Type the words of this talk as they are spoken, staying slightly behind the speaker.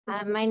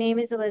My name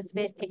is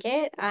Elizabeth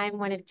Pickett. I'm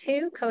one of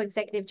two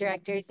co-executive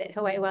directors at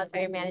Hawaii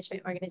Wildfire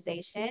Management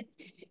Organization.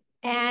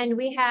 And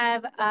we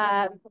have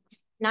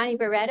Nani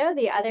Barreto,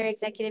 the other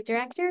executive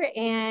director,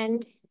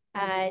 and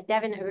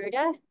Devin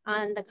Aruda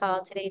on the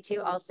call today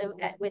too, also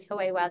with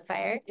Hawaii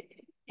Wildfire.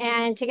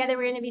 And together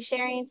we're going to be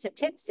sharing some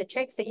tips and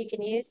tricks that you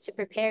can use to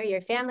prepare your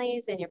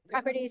families and your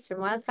properties from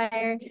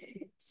wildfire.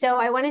 So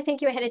I want to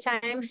thank you ahead of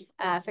time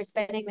for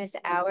spending this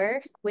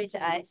hour with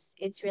us.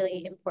 It's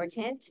really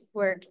important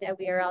work that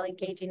we are all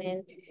engaging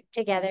in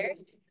together.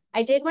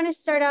 I did want to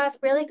start off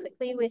really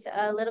quickly with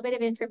a little bit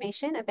of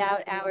information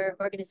about our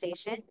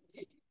organization.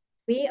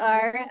 We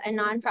are a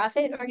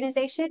nonprofit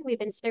organization. We've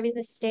been serving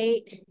the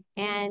state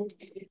and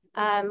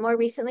more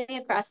recently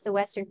across the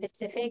Western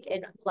Pacific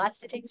and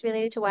lots of things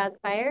related to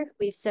wildfire.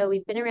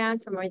 We've been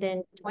around for more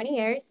than 20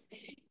 years.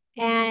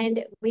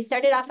 And we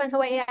started off on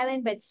Hawaii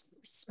Island, but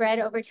spread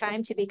over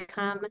time to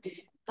become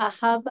a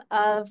hub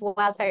of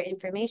wildfire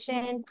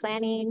information,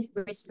 planning,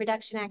 risk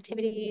reduction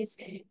activities,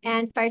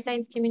 and fire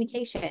science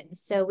communication.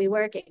 So we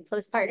work in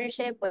close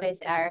partnership with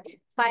our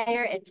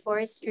fire and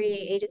forestry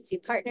agency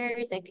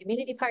partners and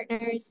community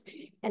partners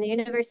and the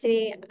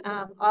university,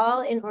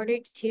 all in order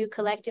to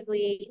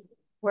collectively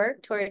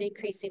work toward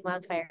increasing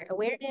wildfire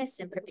awareness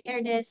and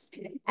preparedness,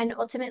 and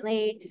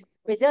ultimately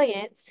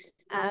resilience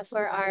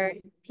for our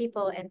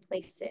people and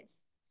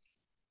places.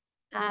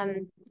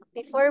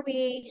 Before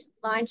we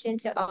launch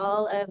into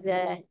all of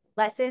the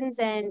lessons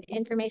and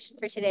information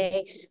for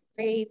today,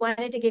 we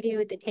wanted to give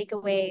you the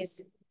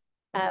takeaways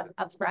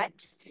up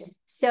front.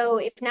 So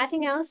if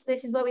nothing else,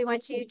 this is what we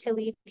want you to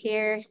leave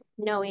here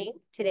knowing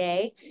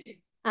today.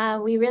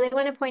 We really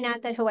want to point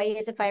out that Hawaii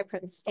is a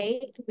fire-prone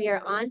state. We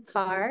are on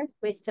par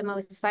with the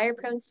most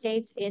fire-prone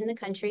states in the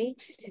country.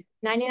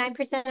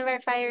 99% of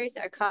our fires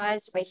are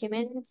caused by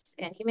humans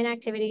and human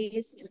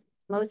activities,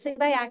 mostly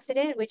by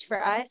accident, which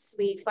for us,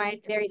 we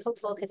find very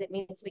hopeful because it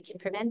means we can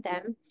prevent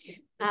them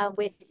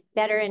with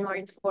better and more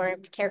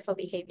informed, careful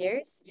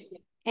behaviors.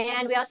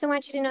 And we also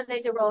want you to know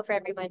there's a role for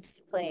everyone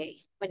to play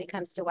when it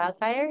comes to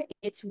wildfire.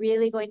 It's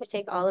really going to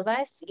take all of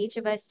us, each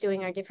of us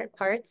doing our different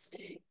parts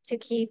to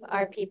keep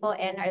our people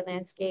and our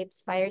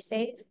landscapes fire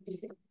safe.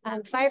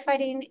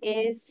 Firefighting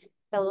is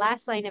the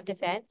last line of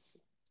defense.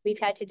 We've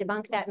had to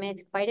debunk that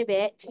myth quite a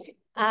bit.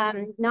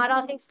 Not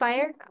all things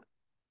fire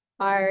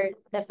are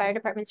the fire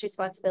department's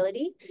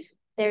responsibility.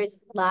 There's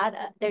a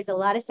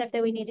lot of stuff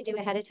that we need to do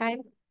ahead of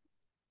time,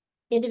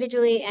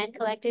 individually and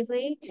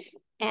collectively.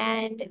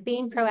 And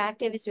being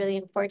proactive is really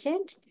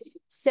important.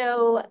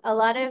 So a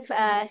lot of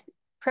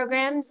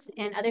programs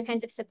and other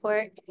kinds of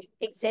support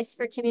exist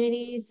for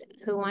communities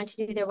who want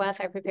to do their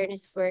wildfire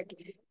preparedness work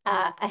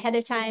ahead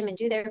of time and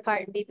do their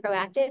part and be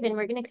proactive. And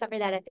we're going to cover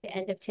that at the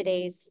end of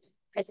today's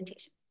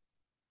presentation.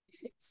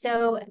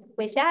 So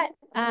with that,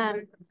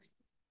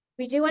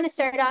 we do want to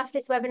start off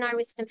this webinar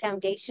with some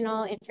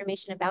foundational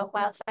information about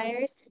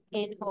wildfires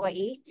in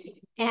Hawaii.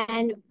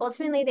 And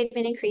ultimately, they've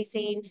been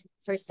increasing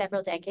for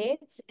several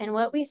decades. And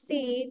what we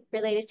see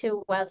related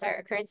to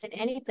wildfire occurrence in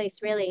any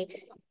place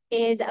really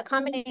is a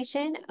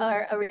combination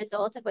or a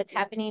result of what's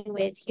happening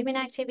with human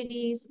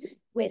activities,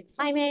 with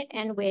climate,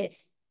 and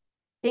with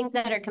things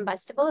that are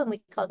combustible, and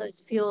we call those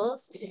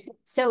fuels.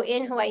 So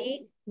in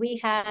Hawaii, we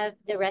have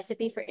the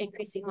recipe for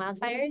increasing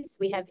wildfires.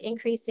 We have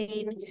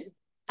increasing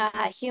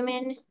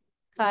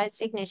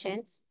human-caused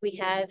ignitions. We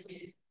have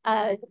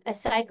a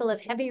cycle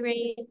of heavy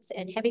rains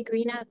and heavy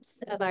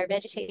green-ups of our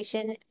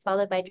vegetation,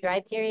 followed by dry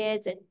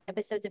periods and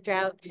episodes of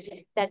drought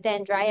that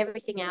then dry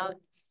everything out.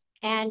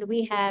 And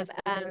we have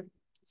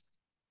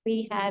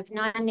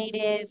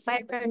non-native,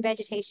 fire-prone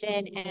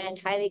vegetation and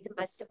highly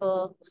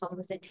combustible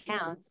homes and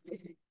towns.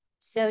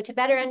 So to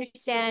better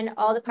understand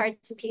all the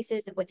parts and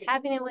pieces of what's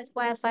happening with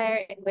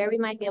wildfire and where we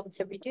might be able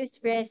to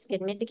reduce risk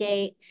and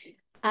mitigate,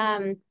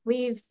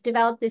 we've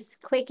developed this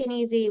quick and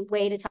easy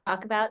way to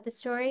talk about the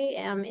story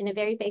in a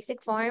very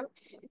basic form.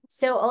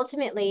 So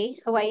ultimately,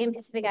 Hawaii and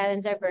Pacific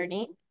Islands are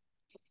burning,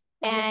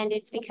 and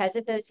it's because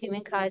of those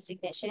human-caused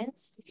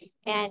ignitions.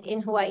 And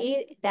in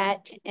Hawaii,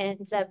 that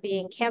ends up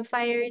being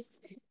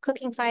campfires,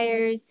 cooking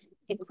fires,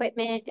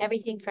 equipment,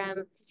 everything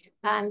from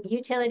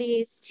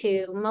utilities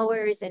to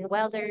mowers and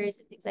welders,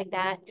 and things like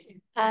that.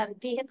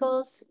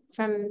 Vehicles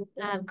from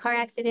car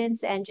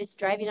accidents and just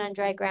driving on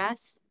dry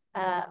grass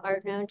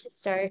are known to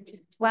start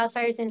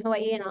wildfires in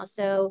Hawaii, and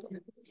also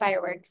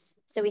fireworks.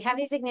 So we have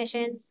these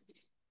ignitions.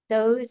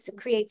 Those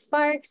create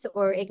sparks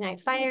or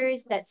ignite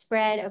fires that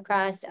spread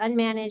across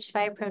unmanaged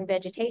fire-prone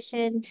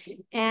vegetation.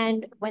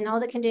 And when all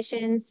the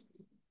conditions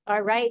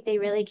are right, they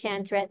really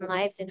can threaten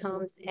lives and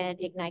homes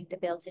and ignite the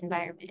built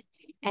environment.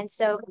 And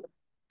so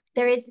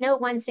there is no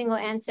one single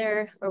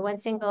answer or one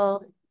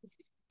single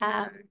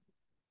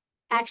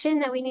action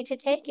that we need to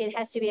take. It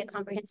has to be a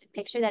comprehensive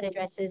picture that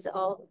addresses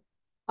all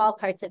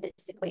parts of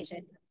this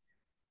equation.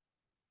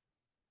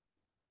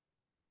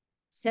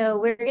 So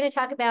we're going to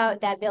talk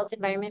about that built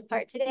environment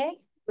part today.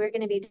 we're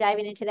going to be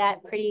diving into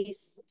that pretty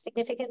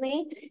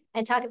significantly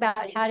and talk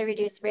about how to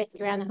reduce risk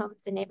around the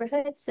homes and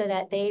neighborhoods so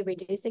that they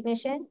reduce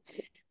ignition.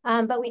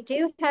 But we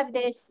do have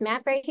this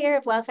map right here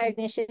of wildfire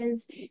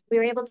ignitions. We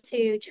were able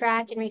to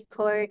track and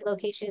record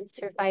locations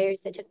for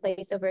fires that took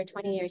place over a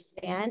 20-year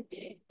span.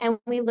 And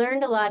we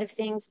learned a lot of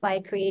things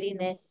by creating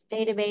this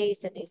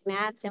database and these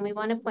maps. And we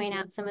want to point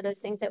out some of those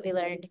things that we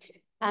learned.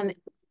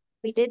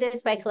 We did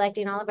this by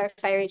collecting all of our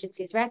fire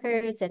agencies'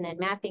 records and then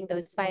mapping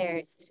those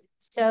fires.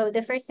 So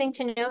the first thing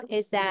to note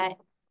is that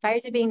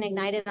fires are being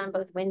ignited on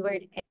both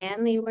windward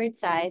and leeward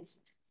sides.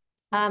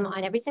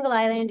 On every single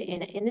island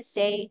in the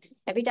state.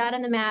 Every dot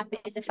on the map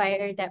is a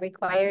fire that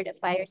required a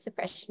fire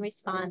suppression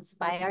response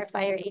by our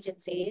fire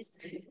agencies.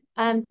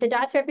 The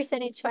dots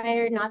represent each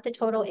fire, not the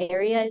total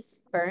areas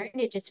burned.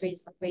 It just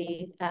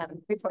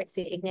reports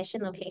the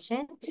ignition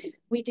location.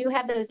 We do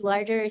have those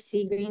larger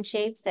sea green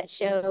shapes that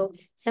show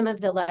some of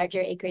the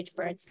larger acreage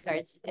burn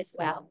scars as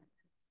well.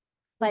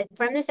 But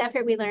from this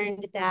effort, we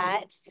learned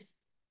that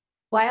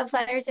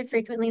wildfires are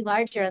frequently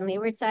larger on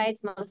leeward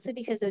sides, mostly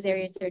because those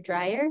areas are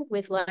drier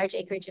with large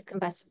acreage of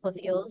combustible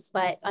fuels,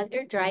 but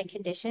under dry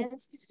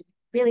conditions,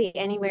 really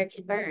anywhere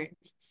can burn.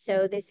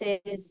 So this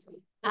is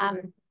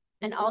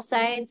an all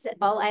sides,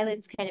 all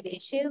islands kind of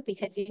issue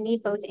because you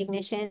need both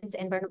ignitions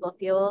and burnable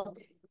fuel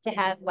to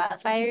have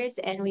wildfires.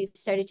 And we've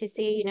started to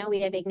see,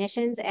 we have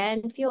ignitions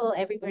and fuel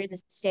everywhere in the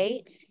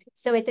state.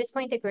 So at this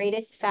point, the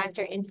greatest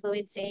factor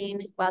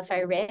influencing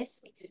wildfire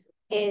risk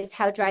is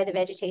how dry the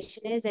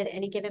vegetation is at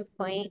any given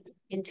point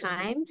in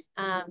time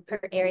per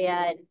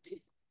area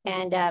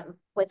and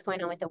what's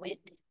going on with the wind.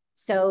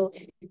 So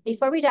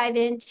before we dive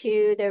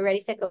into the Ready,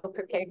 Set, Go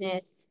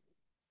preparedness,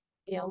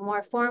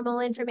 more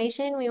formal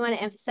information, we want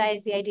to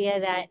emphasize the idea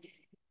that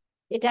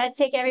it does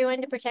take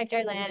everyone to protect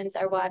our lands,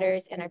 our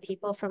waters, and our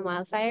people from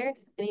wildfire.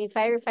 I mean,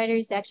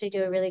 firefighters actually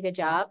do a really good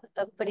job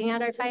of putting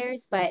out our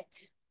fires, but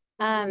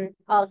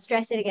I'll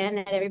stress it again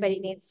that everybody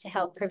needs to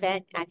help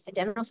prevent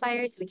accidental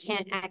fires. We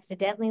can't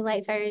accidentally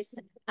light fires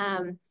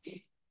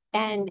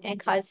and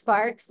cause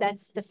sparks.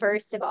 That's the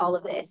first of all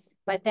of this.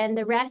 But then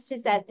the rest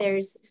is that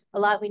there's a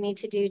lot we need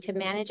to do to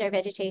manage our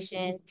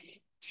vegetation,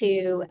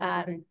 to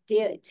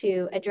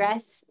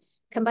address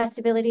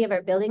combustibility of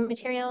our building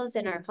materials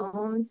in our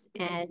homes,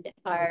 and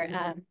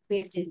we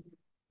have to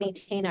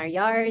maintain our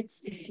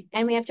yards,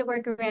 and we have to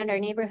work around our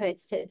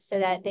neighborhoods so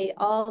that they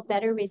all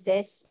better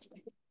resist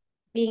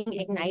being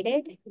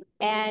ignited,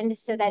 and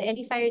so that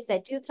any fires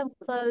that do come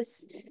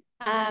close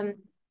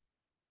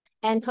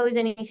and pose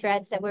any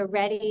threats, that we're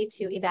ready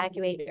to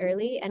evacuate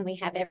early and we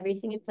have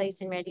everything in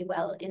place and ready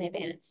well in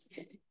advance.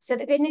 So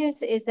the good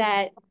news is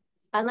that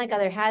unlike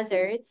other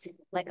hazards,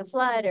 like a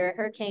flood or a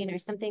hurricane or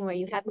something where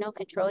you have no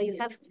control, you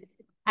have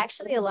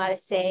actually a lot of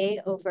say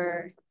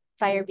over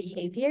fire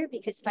behavior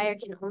because fire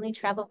can only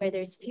travel where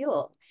there's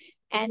fuel.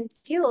 And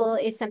fuel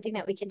is something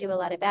that we can do a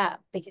lot about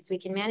because we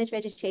can manage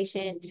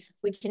vegetation,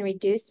 we can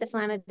reduce the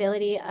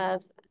flammability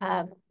of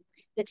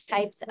the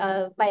types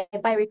of,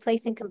 by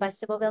replacing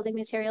combustible building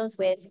materials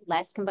with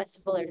less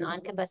combustible or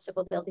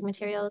non-combustible building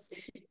materials.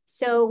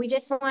 So we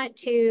just want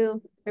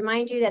to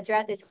remind you that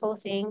throughout this whole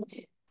thing,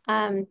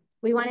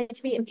 we want it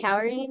to be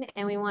empowering,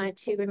 and we want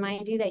to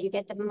remind you that you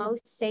get the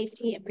most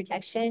safety and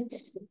protection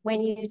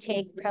when you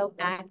take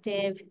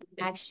proactive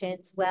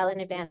actions well in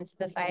advance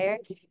of a fire.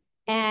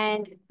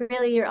 And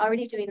really, you're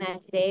already doing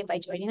that today by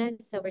joining us.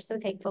 So we're so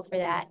thankful for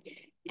that.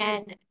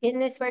 And in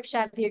this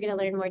workshop, you're going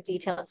to learn more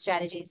detailed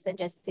strategies than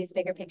just these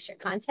bigger picture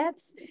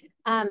concepts.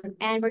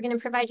 And we're going to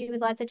provide you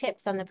with lots of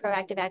tips on the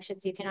proactive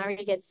actions you can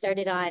already get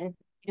started on,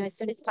 as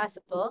soon as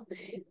possible.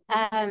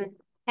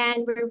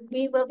 And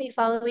we will be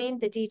following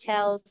the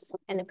details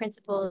and the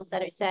principles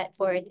that are set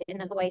forth in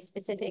the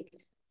Hawaii-specific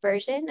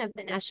version of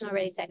the National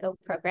Ready, Set, Go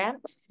program.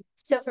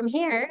 So from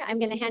here, I'm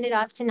going to hand it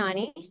off to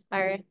Nani,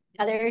 our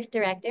other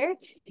director,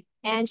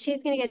 and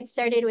she's going to get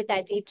started with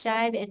that deep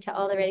dive into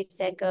all the Ready,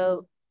 Set,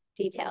 Go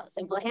details.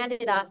 And we'll hand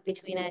it off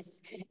between us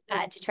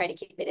to try to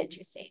keep it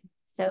interesting.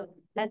 So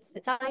that's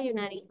all you,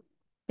 Nani.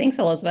 Thanks,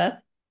 Elizabeth.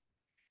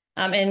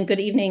 And good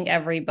evening,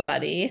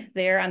 everybody.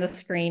 There on the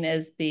screen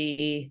is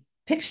the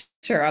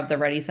picture of the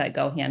Ready, Set,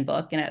 Go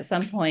handbook. And at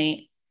some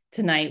point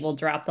tonight, we'll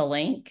drop the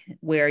link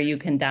where you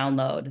can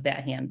download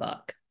that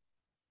handbook.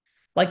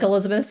 Like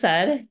Elizabeth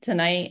said,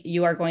 tonight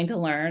you are going to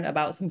learn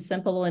about some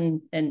simple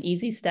and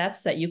easy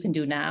steps that you can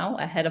do now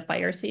ahead of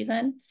fire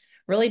season,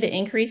 really to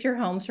increase your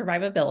home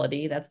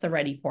survivability. That's the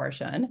ready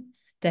portion.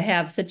 To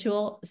have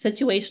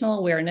situational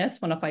awareness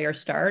when a fire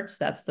starts,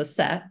 that's the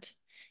set.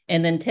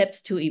 And then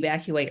tips to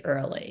evacuate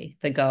early,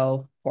 the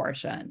go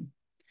portion.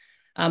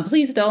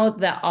 Please note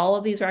that all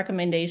of these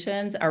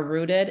recommendations are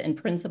rooted in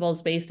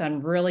principles based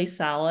on really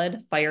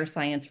solid fire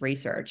science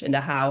research into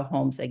how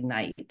homes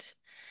ignite.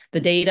 The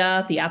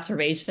data, the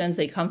observations,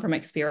 they come from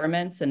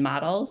experiments and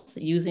models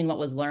using what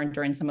was learned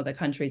during some of the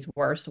country's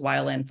worst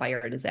wildland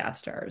fire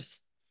disasters.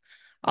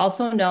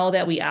 Also know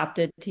that we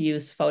opted to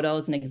use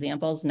photos and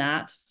examples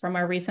not from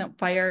our recent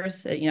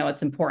fires.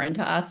 It's important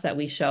to us that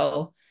we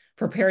show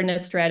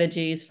preparedness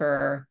strategies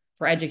for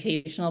for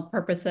educational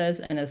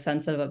purposes in as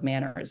sensitive of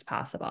manner as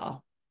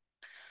possible.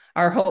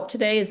 Our hope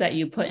today is that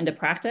you put into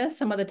practice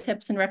some of the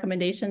tips and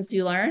recommendations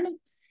you learn.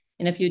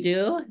 And if you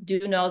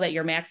do know that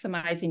you're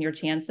maximizing your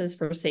chances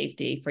for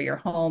safety for your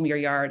home, your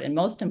yard, and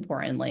most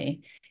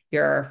importantly,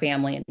 your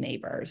family and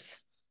neighbors.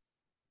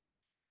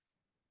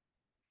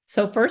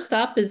 So first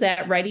up is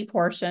that ready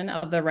portion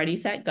of the Ready,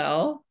 Set,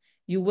 Go.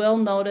 You will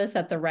notice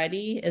that the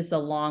ready is the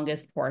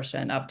longest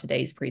portion of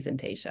today's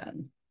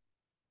presentation.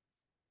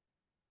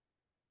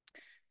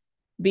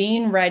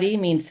 Being ready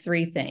means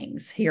three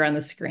things here on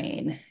the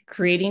screen: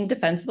 creating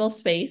defensible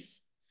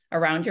space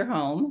around your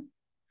home,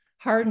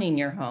 hardening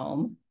your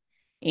home,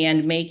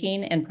 and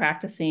making and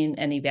practicing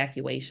an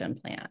evacuation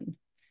plan.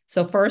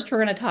 So first,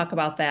 we're going to talk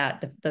about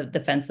that, the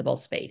defensible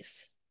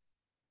space.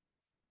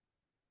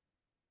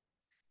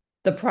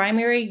 The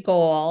primary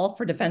goal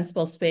for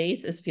defensible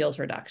space is fuels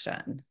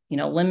reduction,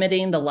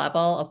 limiting the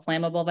level of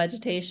flammable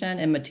vegetation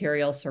and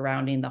materials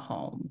surrounding the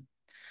home.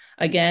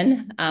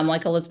 Again,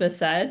 like Elizabeth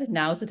said,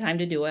 now is the time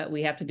to do it.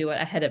 We have to do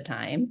it ahead of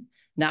time,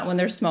 not when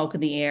there's smoke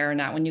in the air,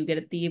 not when you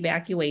get the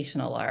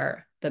evacuation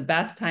alert. The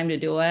best time to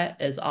do it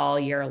is all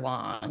year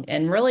long,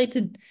 and really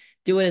to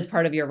do it as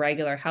part of your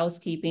regular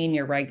housekeeping,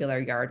 your regular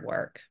yard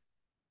work.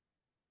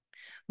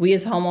 We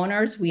as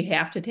homeowners, we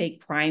have to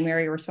take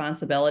primary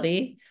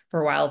responsibility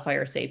for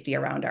wildfire safety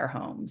around our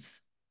homes.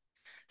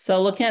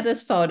 So looking at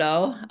this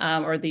photo,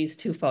 or these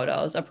two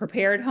photos, a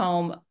prepared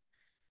home,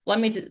 let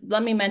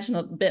me mention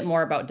a bit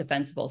more about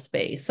defensible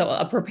space. So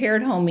a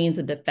prepared home means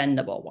a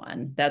defendable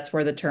one. That's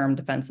where the term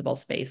defensible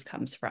space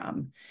comes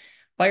from.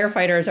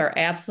 Firefighters are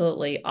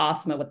absolutely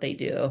awesome at what they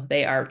do.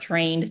 They are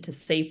trained to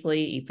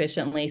safely,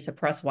 efficiently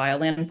suppress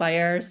wildland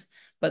fires,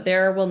 but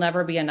there will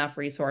never be enough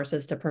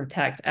resources to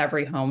protect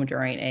every home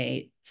during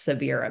a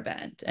severe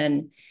event.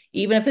 And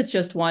even if it's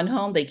just one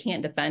home, they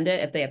can't defend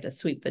it if they have to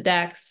sweep the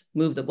decks,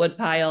 move the wood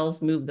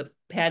piles, move the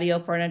patio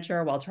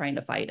furniture while trying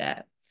to fight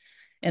it.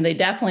 And they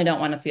definitely don't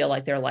want to feel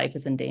like their life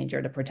is in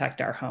danger to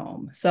protect our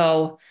home.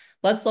 So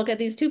let's look at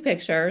these two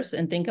pictures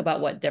and think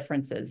about what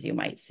differences you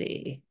might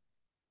see.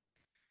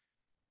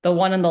 The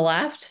one on the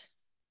left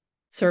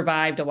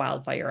survived a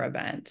wildfire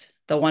event.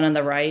 The one on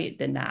the right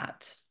did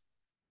not.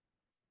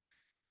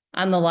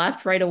 On the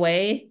left, right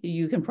away,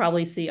 you can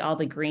probably see all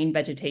the green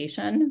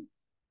vegetation.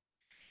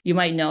 You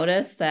might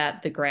notice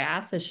that the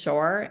grass is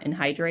short and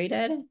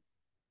hydrated.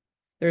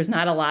 There's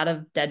not a lot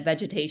of dead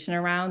vegetation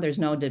around. There's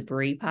no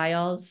debris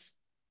piles.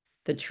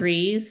 The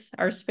trees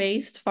are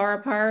spaced far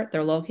apart.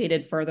 They're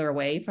located further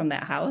away from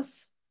that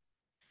house.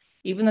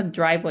 Even the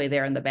driveway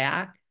there in the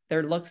back,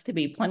 there looks to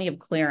be plenty of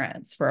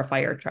clearance for a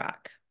fire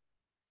truck.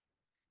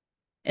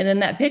 And then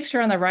that picture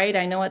on the right,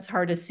 I know it's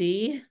hard to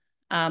see,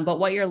 but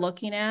what you're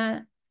looking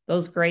at,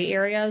 those gray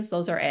areas,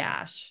 those are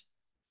ash.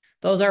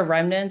 Those are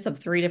remnants of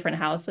 3 different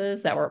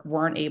houses that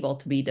weren't able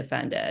to be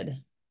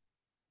defended.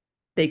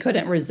 They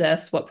couldn't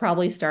resist what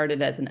probably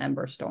started as an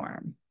ember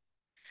storm.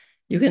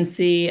 You can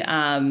see,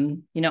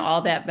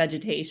 all that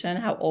vegetation,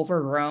 how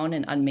overgrown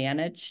and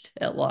unmanaged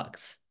it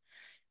looks.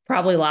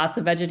 Probably lots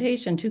of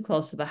vegetation too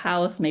close to the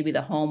house. Maybe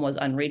the home was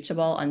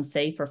unreachable,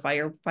 unsafe for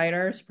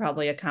firefighters,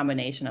 probably a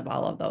combination of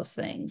all of those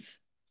things.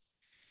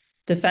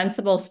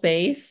 Defensible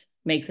space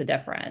makes a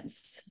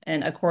difference.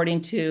 And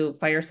according to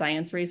fire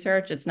science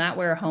research, it's not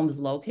where a home is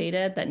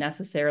located that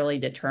necessarily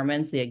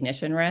determines the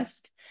ignition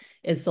risk.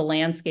 It's the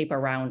landscape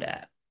around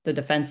it, the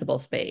defensible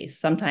space,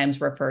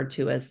 sometimes referred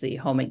to as the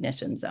home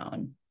ignition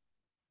zone.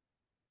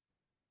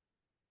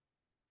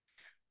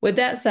 With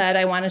that said,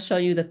 I want to show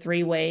you the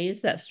 3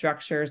 ways that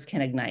structures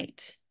can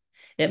ignite.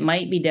 It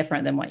might be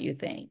different than what you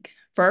think.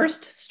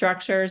 First,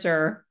 structures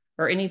or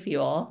any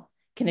fuel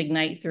can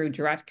ignite through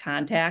direct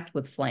contact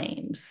with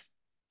flames.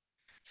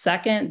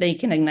 Second, they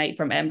can ignite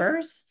from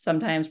embers,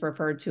 sometimes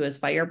referred to as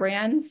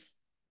firebrands.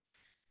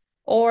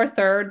 Or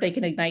third, they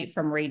can ignite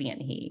from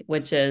radiant heat,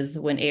 which is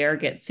when air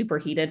gets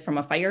superheated from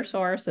a fire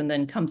source and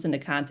then comes into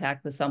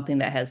contact with something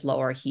that has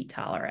lower heat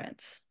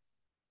tolerance.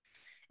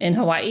 In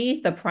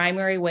Hawaii, the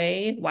primary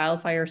way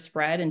wildfires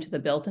spread into the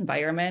built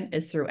environment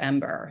is through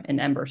ember and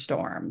ember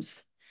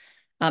storms.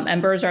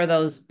 Embers are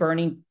those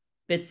burning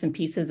bits and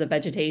pieces of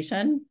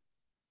vegetation.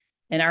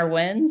 In our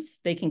winds,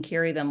 they can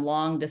carry them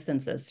long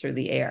distances through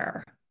the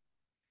air.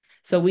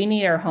 So we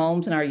need our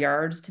homes and our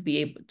yards to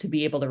be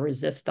able to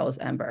resist those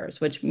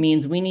embers, which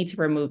means we need to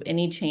remove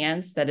any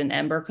chance that an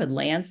ember could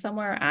land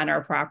somewhere on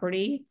our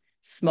property,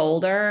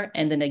 smolder,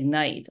 and then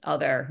ignite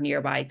other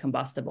nearby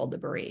combustible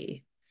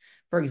debris.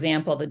 For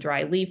example, the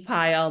dry leaf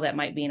pile that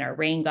might be in our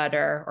rain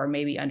gutter or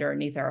maybe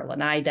underneath our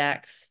lanai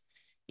decks,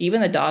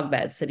 even the dog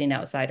bed sitting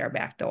outside our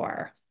back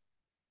door.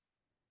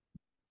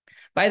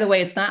 By the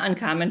way, it's not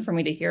uncommon for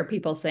me to hear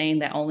people saying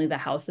that only the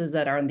houses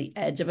that are on the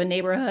edge of a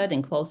neighborhood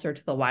and closer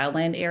to the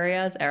wildland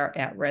areas are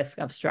at risk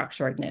of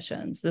structure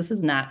ignitions. This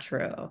is not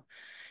true.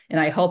 And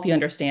I hope you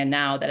understand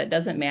now that it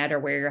doesn't matter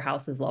where your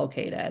house is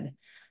located.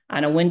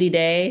 On a windy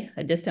day,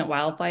 a distant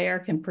wildfire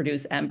can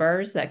produce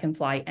embers that can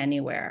fly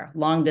anywhere,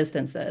 long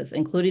distances,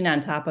 including on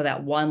top of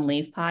that one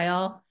leaf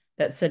pile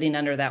that's sitting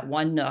under that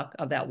one nook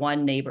of that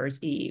one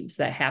neighbor's eaves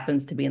that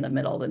happens to be in the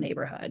middle of the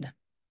neighborhood.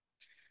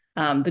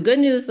 The good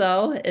news,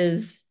 though,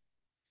 is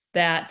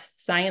that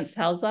science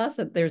tells us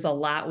that there's a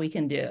lot we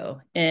can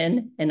do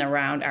in and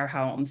around our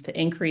homes to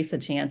increase the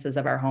chances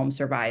of our home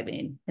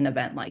surviving an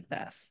event like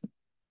this.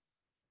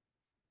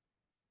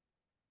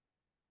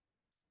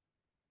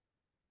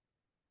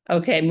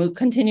 Okay,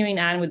 continuing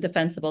on with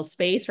defensible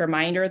space,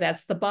 reminder,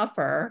 that's the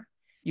buffer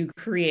you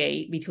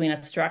create between a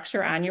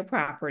structure on your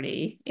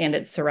property and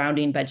its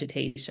surrounding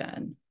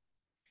vegetation.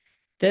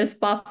 This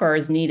buffer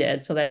is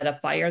needed so that a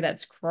fire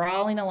that's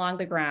crawling along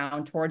the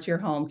ground towards your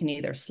home can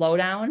either slow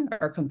down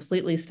or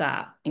completely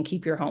stop and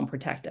keep your home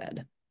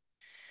protected.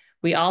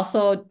 We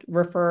also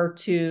refer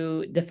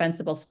to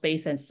defensible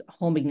space as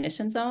home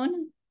ignition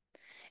zone.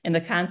 And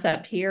the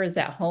concept here is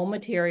that home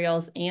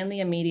materials and the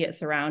immediate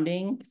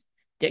surroundings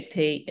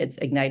dictate its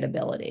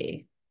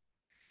ignitability.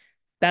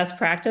 Best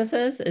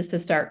practices is to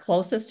start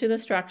closest to the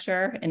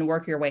structure and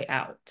work your way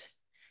out.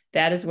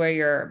 That is where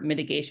your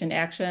mitigation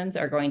actions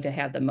are going to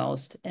have the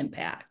most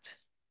impact.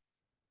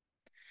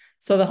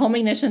 So the home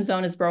ignition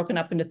zone is broken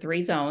up into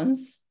 3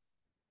 zones.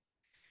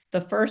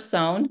 The first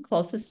zone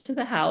closest to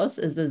the house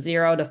is the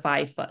 0 to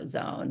 5 foot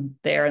zone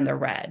there in the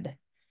red.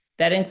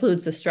 That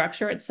includes the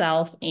structure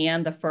itself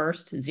and the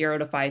first 0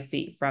 to 5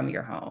 feet from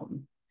your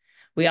home.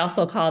 We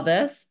also call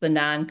this the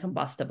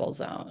non-combustible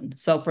zone.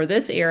 So for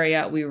this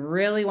area, we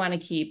really want to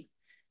keep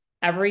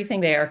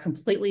everything there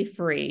completely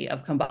free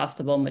of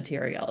combustible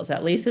materials,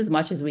 at least as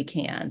much as we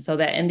can, so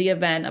that in the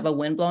event of a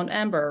windblown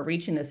ember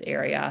reaching this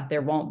area,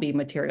 there won't be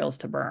materials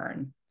to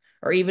burn.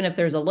 Or even if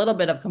there's a little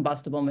bit of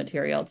combustible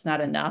material, it's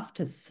not enough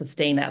to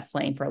sustain that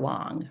flame for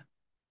long.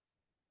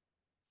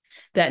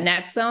 That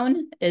next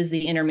zone is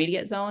the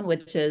intermediate zone,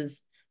 which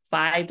is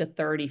 5 to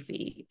 30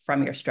 feet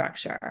from your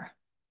structure.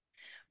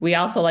 We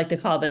also like to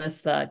call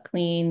this the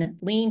lean,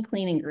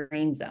 clean, and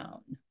green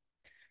zone.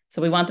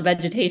 So we want the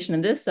vegetation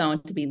in this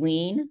zone to be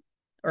lean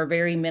or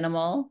very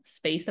minimal,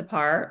 spaced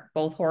apart,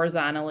 both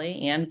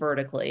horizontally and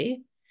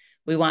vertically.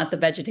 We want the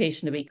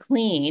vegetation to be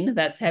clean,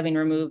 that's having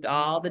removed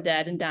all the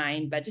dead and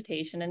dying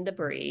vegetation and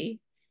debris,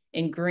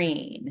 and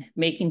green,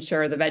 making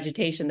sure the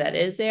vegetation that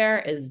is there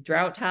is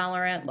drought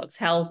tolerant, looks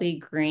healthy,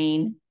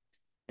 green,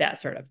 that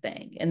sort of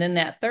thing. And then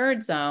that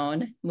third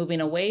zone,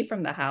 moving away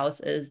from the house,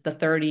 is the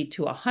 30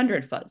 to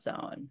 100 foot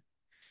zone.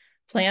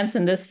 Plants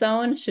in this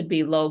zone should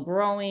be low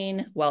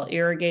growing, well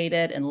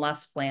irrigated, and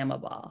less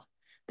flammable.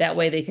 That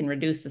way they can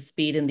reduce the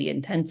speed and the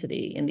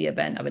intensity in the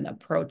event of an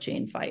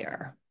approaching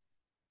fire.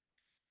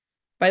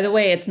 By the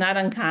way, it's not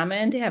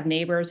uncommon to have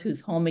neighbors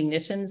whose home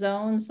ignition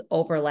zones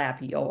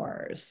overlap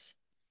yours.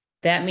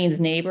 That means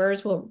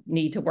neighbors will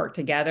need to work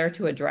together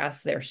to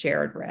address their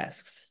shared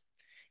risks.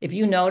 If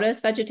you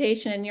notice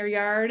vegetation in your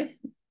yard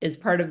is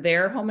part of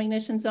their home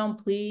ignition zone,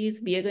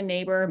 please be a good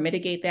neighbor,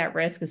 mitigate that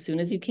risk as soon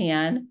as you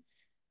can.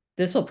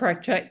 This will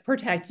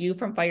protect you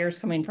from fires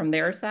coming from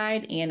their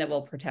side, and it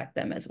will protect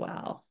them as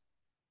well.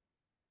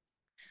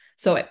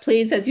 So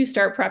please, as you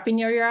start prepping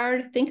your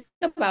yard, think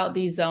about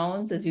these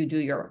zones as you do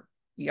your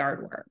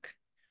yard work.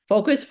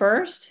 Focus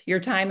first your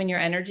time and your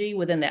energy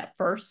within that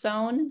first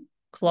zone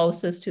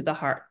closest to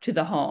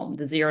the home,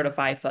 the 0 to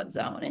 5 foot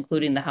zone,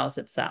 including the house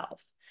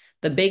itself.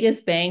 The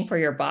biggest bang for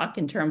your buck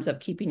in terms of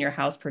keeping your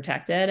house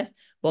protected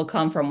will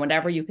come from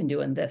whatever you can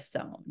do in this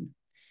zone.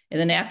 And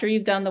then after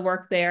you've done the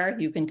work there,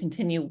 you can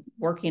continue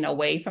working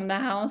away from the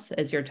house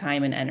as your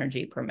time and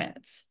energy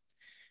permits.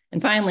 And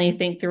finally,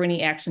 think through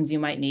any actions you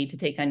might need to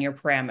take on your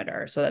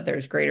perimeter so that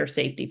there's greater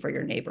safety for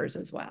your neighbors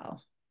as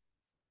well.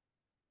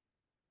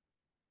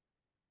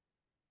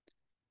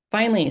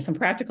 Finally, some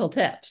practical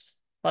tips.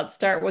 Let's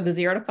start with the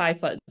 0 to 5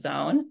 foot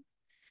zone.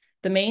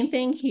 The main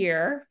thing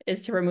here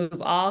is to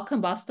remove all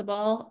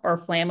combustible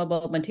or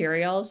flammable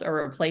materials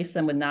or replace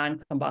them with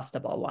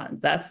non-combustible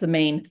ones. That's the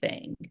main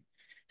thing.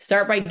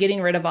 Start by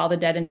getting rid of all the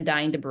dead and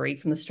dying debris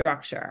from the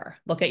structure.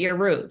 Look at your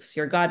roofs,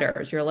 your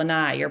gutters, your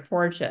lanai, your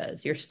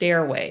porches, your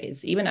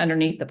stairways, even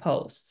underneath the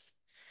posts.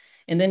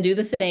 And then do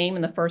the same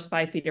in the first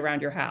 5 feet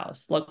around your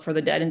house. Look for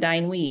the dead and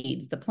dying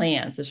weeds, the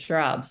plants, the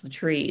shrubs, the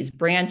trees,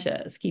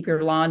 branches. Keep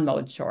your lawn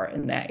mowed short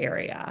in that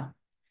area.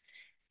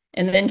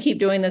 And then keep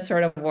doing this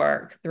sort of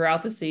work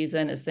throughout the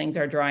season as things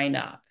are drying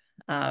up.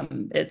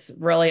 It's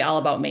really all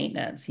about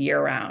maintenance,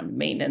 year-round,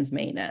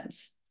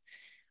 maintenance.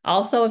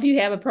 Also, if you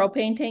have a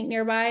propane tank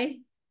nearby,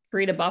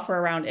 create a buffer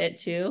around it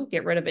too.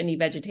 Get rid of any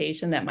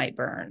vegetation that might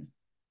burn.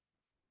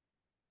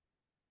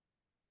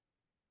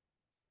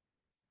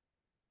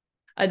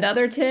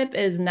 Another tip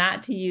is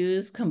not to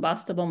use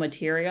combustible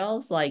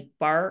materials like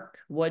bark,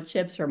 wood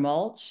chips, or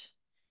mulch.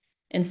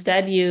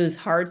 Instead, use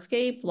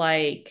hardscape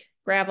like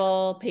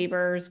gravel,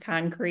 pavers,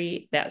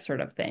 concrete, that sort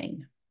of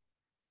thing.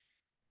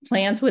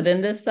 Plants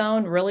within this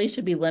zone really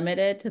should be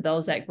limited to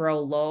those that grow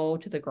low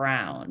to the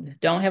ground.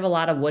 Don't have a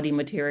lot of woody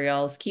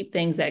materials. Keep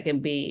things that can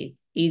be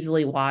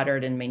easily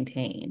watered and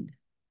maintained.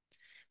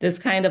 This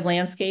kind of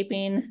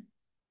landscaping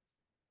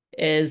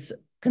is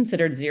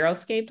considered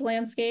xeriscaped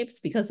landscapes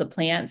because the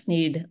plants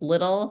need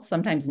little,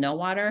 sometimes no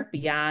water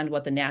beyond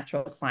what the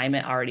natural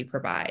climate already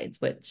provides,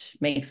 which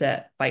makes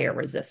it fire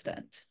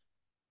resistant.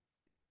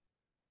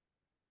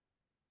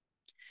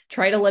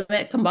 Try to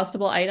limit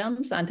combustible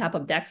items on top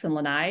of decks and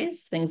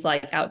lanais, things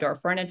like outdoor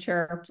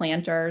furniture,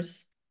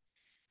 planters.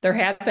 There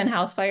have been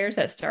house fires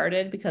that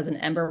started because an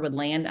ember would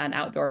land on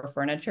outdoor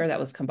furniture that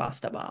was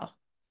combustible.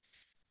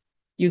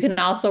 You can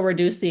also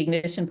reduce the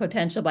ignition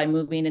potential by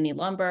moving any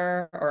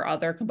lumber or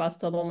other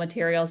combustible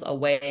materials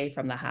away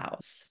from the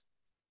house.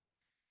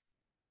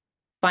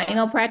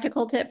 Final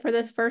practical tip for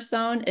this first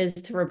zone is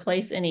to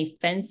replace any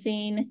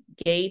fencing,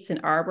 gates, and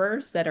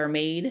arbors that are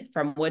made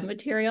from wood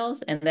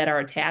materials and that are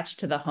attached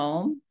to the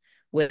home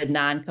with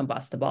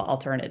non-combustible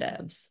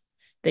alternatives.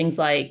 Things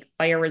like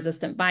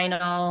fire-resistant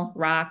vinyl,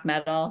 rock,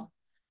 metal.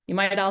 You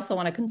might also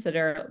want to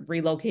consider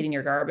relocating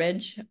your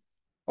garbage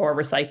or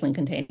recycling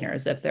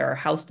containers if they're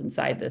housed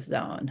inside this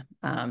zone,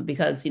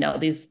 because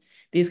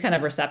these kind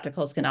of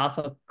receptacles can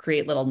also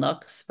create little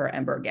nooks for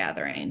ember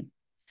gathering.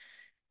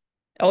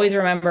 Always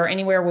remember,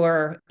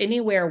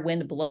 anywhere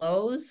wind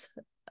blows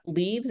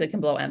leaves, it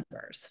can blow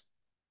embers.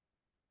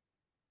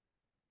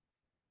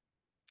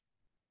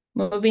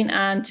 Moving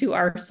on to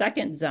our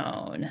second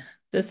zone.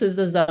 This is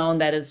the zone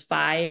that is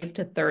 5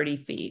 to 30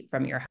 feet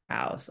from your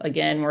house.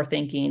 Again, we're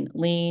thinking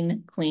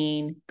lean,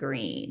 clean,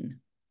 green.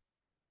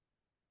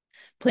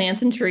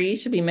 Plants and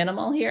trees should be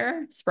minimal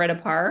here, spread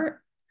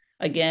apart.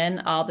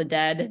 Again, all the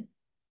dead,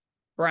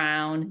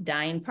 brown,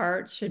 dying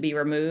parts should be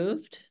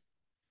removed.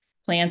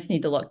 Plants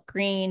need to look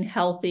green,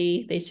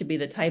 healthy. They should be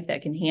the type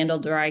that can handle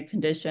dry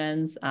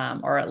conditions,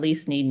 or at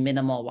least need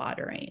minimal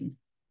watering.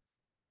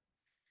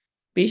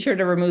 Be sure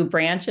to remove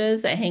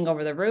branches that hang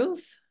over the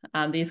roof.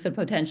 These could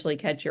potentially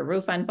catch your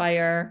roof on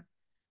fire.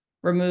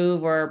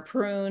 Remove or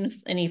prune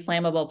any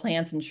flammable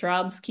plants and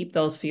shrubs. Keep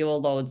those fuel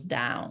loads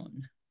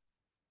down.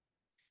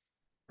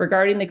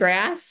 Regarding the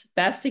grass,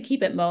 best to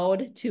keep it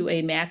mowed to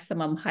a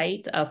maximum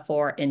height of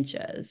 4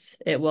 inches.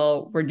 It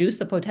will reduce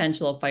the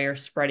potential of fire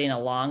spreading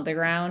along the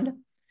ground.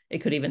 It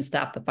could even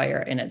stop the fire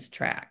in its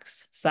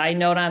tracks. Side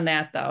note on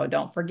that though,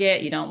 don't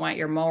forget, you don't want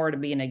your mower to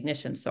be an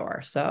ignition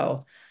source.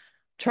 So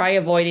try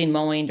avoiding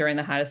mowing during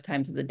the hottest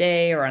times of the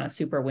day or on a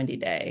super windy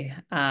day.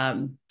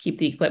 Keep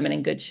the equipment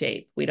in good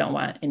shape. We don't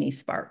want any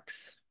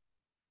sparks.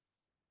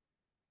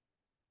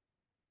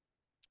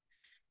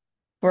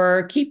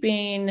 For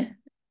keeping,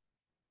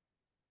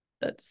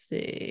 let's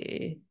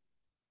see,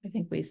 I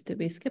think did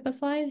we skip a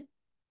slide?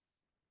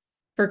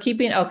 For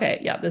keeping,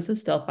 okay, yeah, this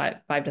is still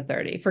 5 to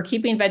 30. For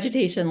keeping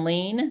vegetation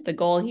lean, the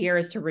goal here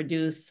is to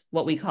reduce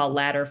what we call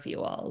ladder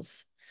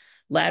fuels.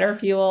 Ladder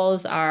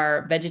fuels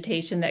are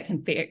vegetation that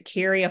can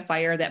carry a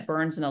fire that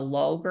burns in a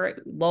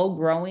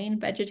low-growing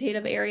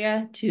vegetative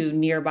area to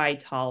nearby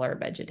taller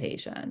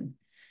vegetation.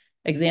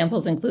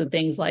 Examples include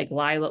things like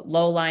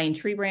low-lying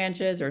tree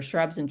branches or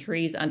shrubs and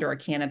trees under a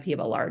canopy of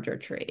a larger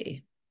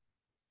tree.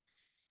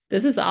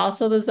 This is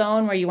also the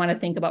zone where you want to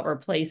think about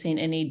replacing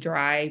any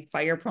dry,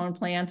 fire-prone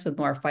plants with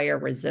more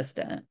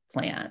fire-resistant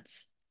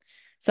plants.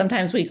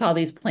 Sometimes we call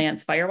these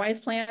plants fire-wise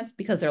plants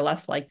because they're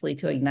less likely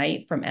to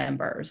ignite from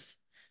embers.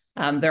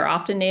 They're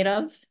often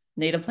native.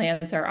 Native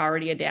plants are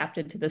already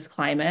adapted to this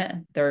climate.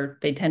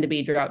 They tend to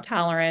be drought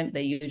tolerant.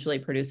 They usually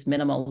produce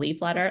minimal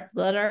leaf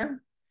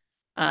litter.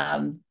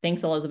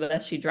 Thanks,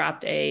 Elizabeth. She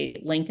dropped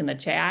a link in the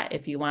chat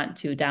if you want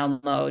to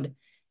download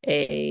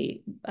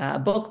a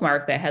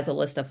bookmark that has a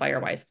list of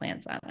fire-wise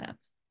plants on it.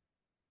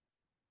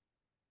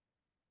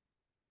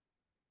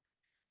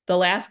 The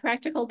last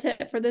practical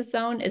tip for this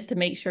zone is to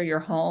make sure your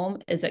home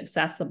is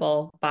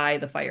accessible by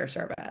the fire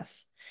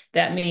service.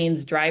 That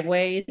means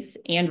driveways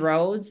and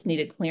roads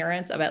need a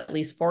clearance of at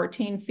least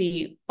 14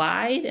 feet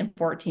wide and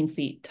 14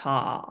 feet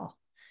tall.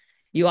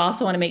 You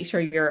also want to make sure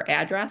your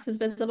address is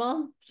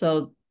visible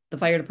so the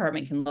fire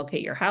department can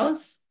locate your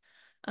house.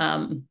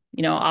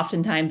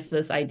 Oftentimes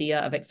this idea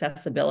of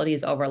accessibility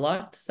is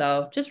overlooked.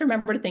 So just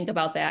remember to think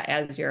about that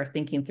as you're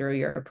thinking through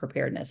your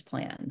preparedness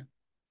plan.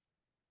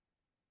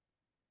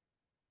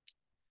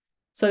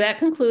 So that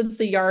concludes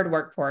the yard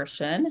work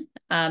portion.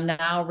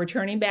 Now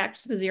returning back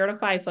to the 0 to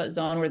 5 foot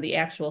zone where the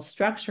actual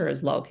structure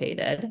is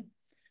located,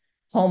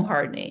 home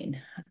hardening.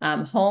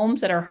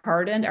 Homes that are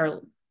hardened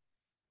are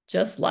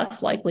just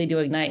less likely to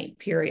ignite,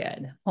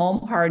 period.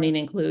 Home hardening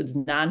includes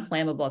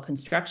non-flammable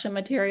construction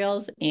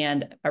materials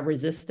and a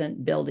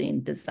resistant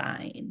building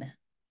design.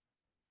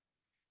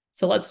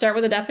 So let's start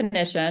with a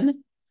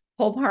definition.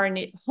 Home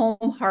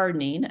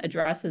hardening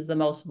addresses the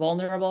most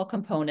vulnerable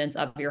components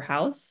of your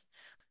house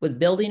with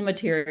building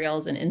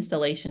materials and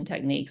installation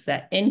techniques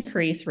that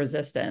increase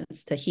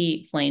resistance to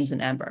heat, flames,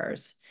 and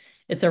embers.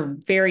 It's a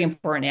very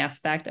important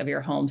aspect of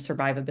your home's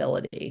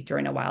survivability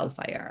during a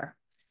wildfire.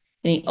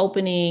 Any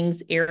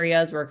openings,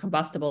 areas where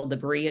combustible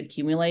debris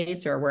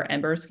accumulates or where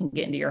embers can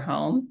get into your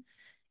home,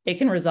 it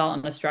can result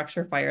in a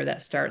structure fire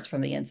that starts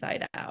from the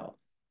inside out.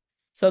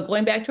 So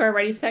going back to our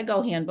Ready, Set,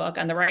 Go handbook,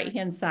 on the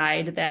right-hand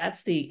side,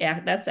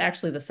 that's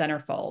actually the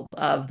centerfold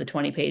of the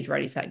 20-page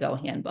Ready, Set, Go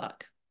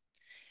handbook.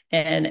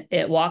 And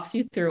it walks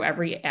you through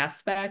every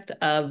aspect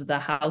of the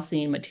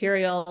housing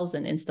materials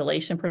and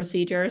installation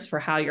procedures for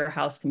how your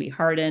house can be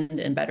hardened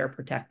and better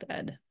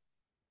protected.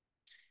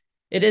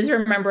 It is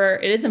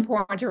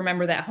important to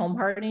remember that home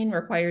hardening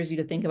requires you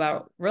to think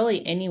about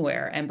really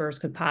anywhere embers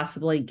could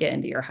possibly get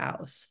into your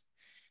house.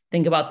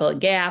 Think about the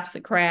gaps,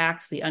 the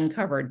cracks, the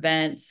uncovered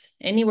vents,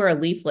 anywhere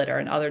leaf litter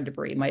and other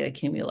debris might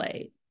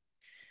accumulate.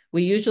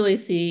 We usually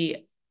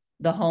see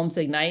the homes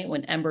ignite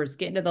when embers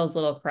get into those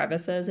little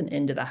crevices and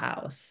into the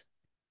house.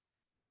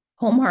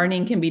 Home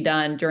hardening can be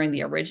done during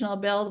the original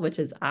build, which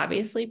is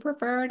obviously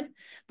preferred,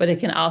 but it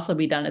can also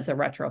be done as a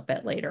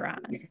retrofit later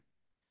on.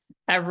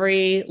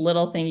 Every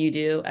little thing you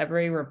do,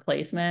 every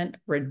replacement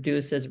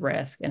reduces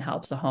risk and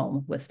helps a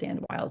home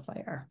withstand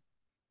wildfire.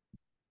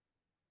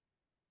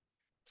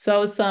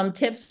 So some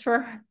tips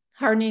for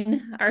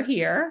hardening are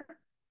here.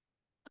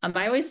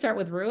 I always start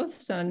with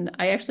roofs, and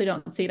I actually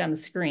don't see it on the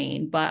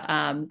screen, but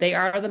they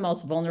are the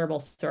most vulnerable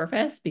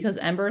surface because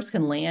embers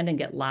can land and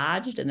get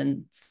lodged and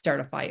then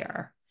start a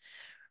fire.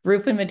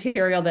 Roofing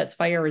material that's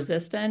fire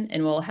resistant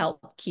and will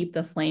help keep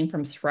the flame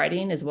from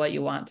spreading is what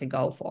you want to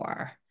go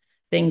for.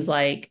 Things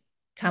like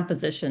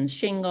composition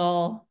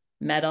shingle,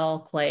 metal,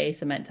 clay,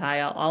 cement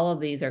tile, all of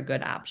these are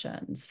good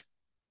options.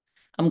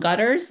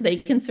 Gutters, they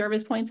can serve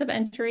as points of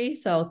entry.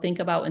 So think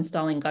about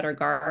installing gutter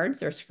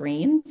guards or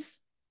screens.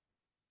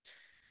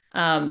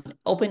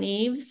 Open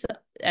eaves,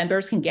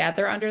 embers can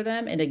gather under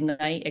them and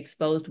ignite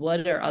exposed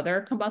wood or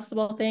other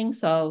combustible things.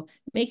 So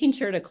making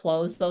sure to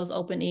close those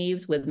open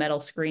eaves with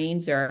metal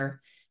screens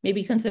or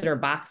maybe consider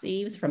box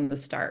eaves from the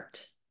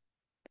start.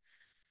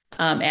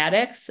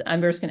 Attics,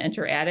 embers can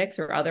enter attics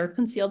or other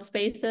concealed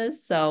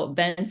spaces. So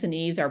vents and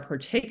eaves are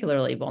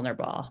particularly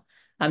vulnerable.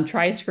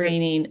 Try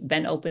screening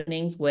vent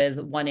openings with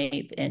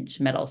 1/8 inch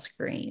metal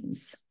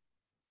screens.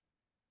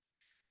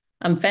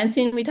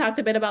 Fencing, we talked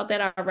a bit about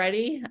that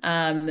already.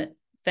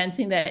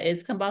 Fencing that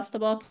is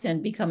combustible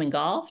can become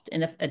engulfed,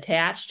 and if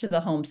attached to the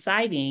home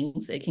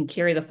sidings, it can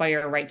carry the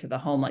fire right to the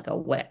home like a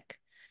wick.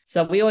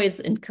 So we always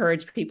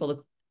encourage people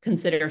to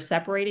consider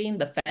separating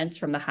the fence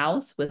from the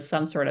house with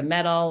some sort of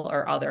metal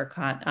or other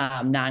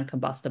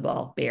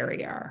non-combustible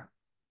barrier.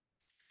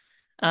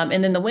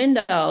 And then the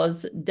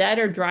windows, dead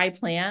or dry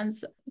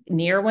plants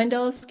near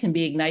windows can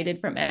be ignited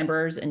from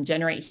embers and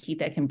generate heat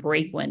that can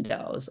break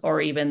windows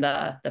or even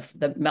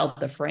melt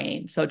the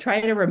frame. So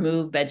try to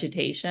remove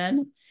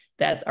vegetation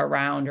that's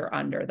around or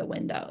under the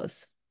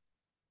windows.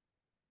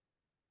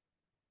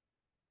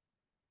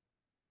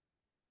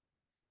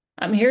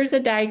 Here's a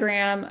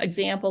diagram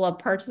example of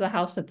parts of the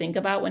house to think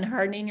about when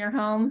hardening your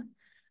home.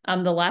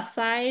 The left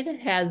side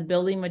has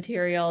building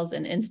materials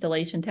and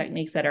installation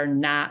techniques that are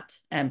not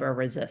ember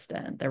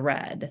resistant, the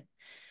red.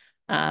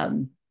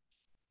 And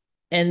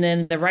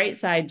then the right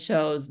side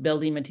shows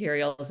building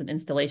materials and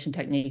installation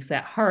techniques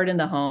that harden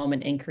the home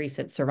and increase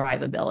its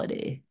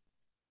survivability.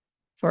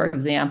 For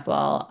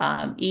example,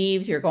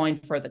 eaves, you're going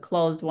for the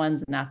closed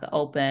ones, not the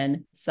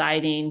open.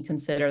 Siding,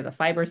 consider the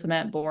fiber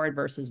cement board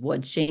versus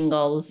wood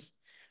shingles.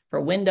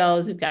 For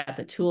windows, we've got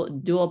the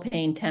dual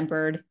pane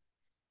tempered,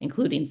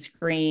 including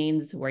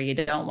screens where you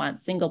don't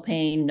want single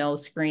pane, no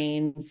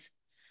screens.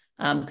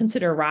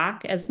 Consider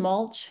rock as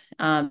mulch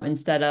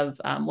instead of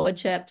wood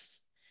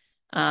chips.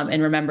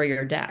 And remember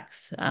your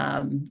decks.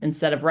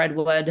 Instead of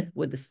redwood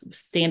with the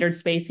standard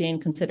spacing,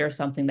 consider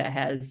something that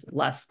has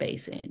less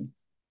spacing.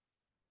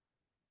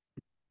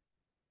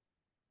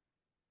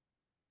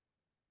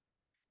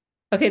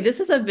 Okay, this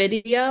is a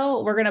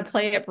video. We're going to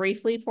play it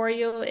briefly for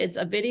you. It's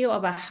a video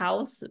of a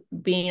house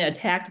being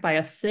attacked by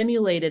a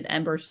simulated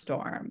ember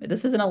storm.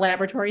 This is in a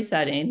laboratory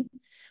setting.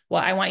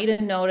 What I want you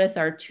to notice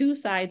are two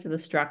sides of the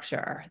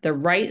structure. The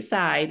right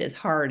side is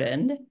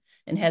hardened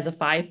and has a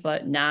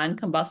 5-foot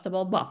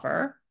non-combustible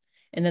buffer.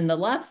 And then the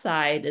left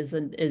side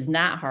is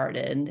not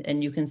hardened,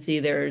 and you can see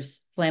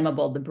there's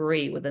flammable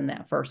debris within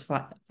that first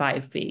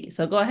 5 feet.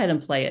 So go ahead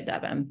and play it,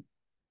 Devin.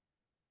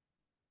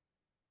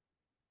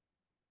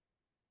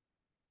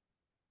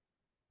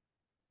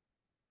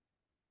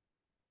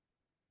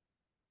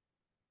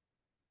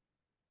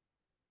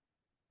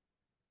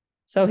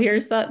 So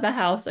here's the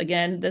house.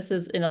 Again, this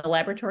is in a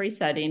laboratory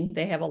setting.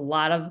 They have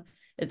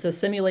it's a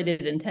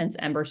simulated intense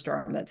ember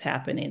storm that's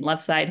happening.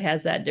 Left side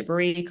has that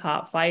debris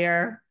caught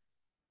fire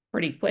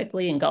pretty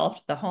quickly,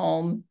 engulfed the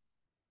home.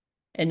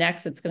 And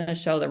next it's going to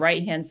show the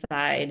right-hand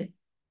side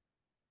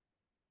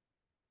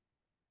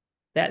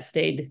that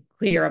stayed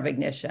clear of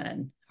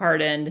ignition,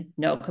 hardened,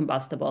 no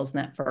combustibles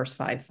in that first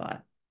 5 foot.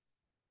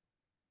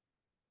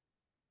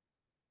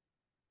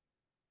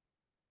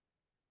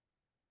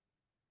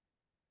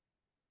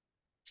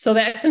 So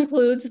that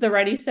concludes the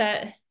ready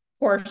set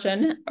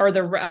portion, or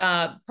the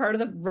part of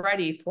the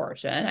ready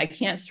portion. I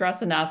can't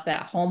stress enough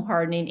that home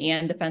hardening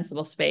and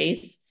defensible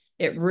space,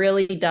 it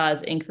really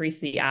does increase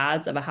the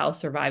odds of a house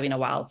surviving a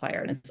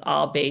wildfire, and it's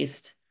all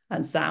based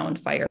on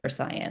sound fire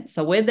science.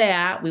 So with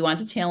that, we want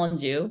to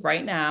challenge you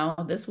right now,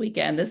 this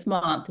weekend, this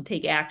month, to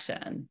take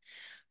action.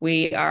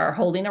 We are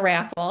holding a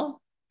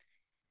raffle.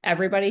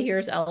 Everybody here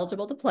is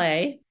eligible to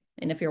play.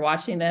 And if you're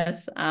watching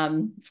this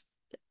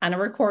on a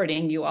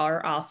recording, you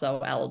are also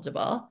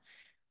eligible.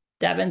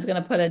 Devin's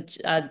going to put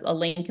a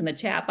link in the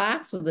chat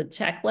box with a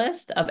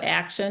checklist of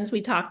actions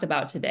we talked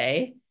about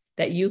today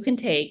that you can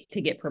take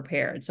to get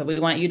prepared. So we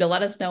want you to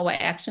let us know what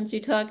actions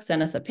you took,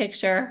 send us a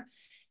picture,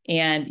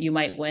 and you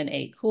might win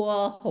a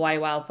cool Hawaii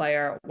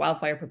Wildfire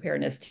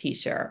Preparedness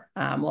t-shirt.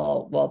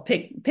 We'll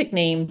pick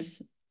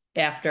names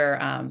after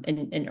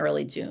in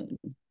early June.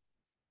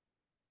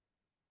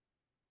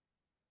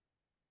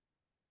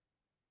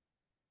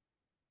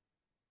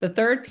 The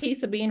third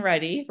piece of being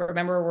ready,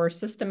 remember, we're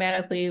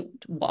systematically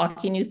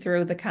walking you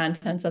through the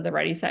contents of the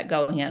Ready, Set,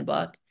 Go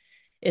handbook,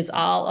 is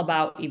all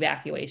about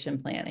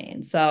evacuation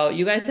planning. So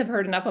you guys have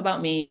heard enough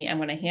about me. I'm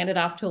going to hand it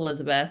off to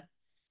Elizabeth,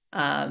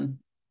 and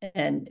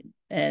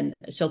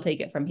she'll take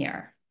it from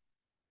here.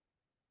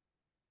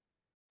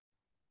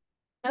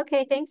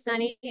 Okay, thanks,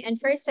 Nani. And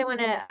first, I want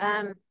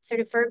to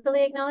sort of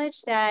verbally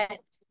acknowledge that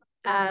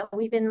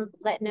we've been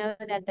let know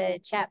that the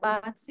chat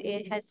box,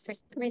 it has for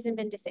some reason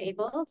been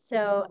disabled.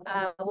 So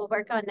we'll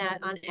work on that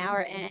on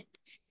our end.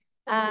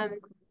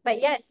 But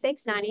yes,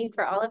 thanks, Nani,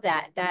 for all of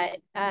that.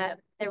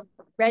 The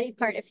ready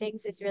part of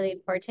things is really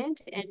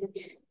important. And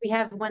we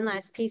have one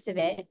last piece of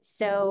it.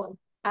 So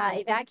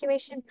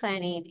evacuation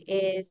planning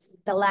is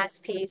the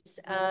last piece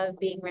of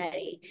being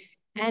ready.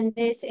 And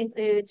this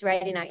includes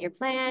writing out your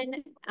plan,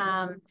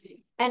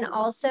 and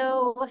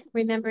also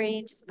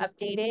remembering to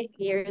update it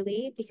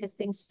yearly because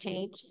things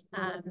change,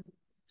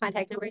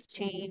 contact numbers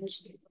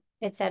change,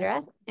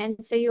 etc. And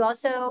so you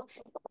also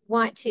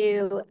want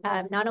to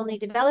not only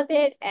develop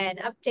it and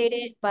update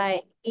it,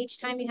 but each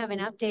time you have an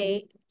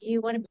update, you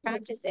want to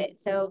practice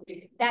it. So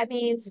that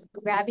means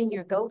grabbing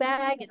your go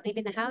bag and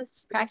leaving the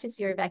house, practice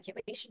your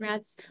evacuation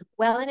routes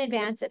well in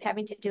advance of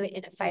having to do it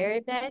in a fire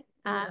event.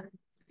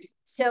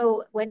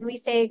 So when we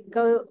say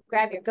go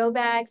grab your go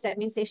bags, that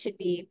means they should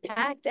be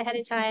packed ahead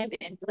of time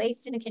and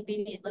placed in a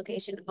convenient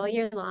location all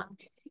year long.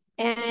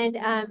 And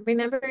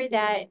remember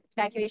that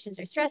evacuations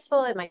are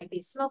stressful. It might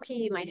be smoky.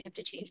 You might have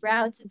to change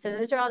routes. And so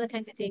those are all the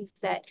kinds of things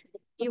that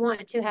you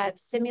want to have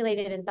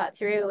simulated and thought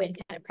through and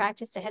kind of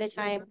practiced ahead of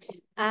time.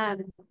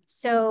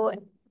 So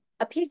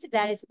a piece of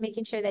that is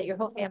making sure that your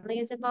whole family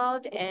is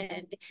involved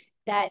and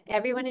that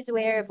everyone is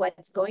aware of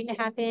what's going to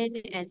happen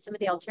and some of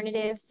the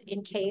alternatives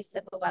in case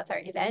of a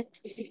wildfire event.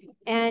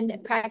 And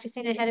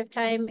practicing ahead of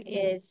time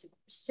is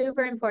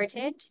super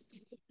important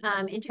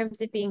in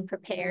terms of being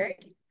prepared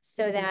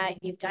so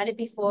that you've done it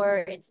before.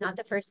 It's not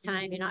the first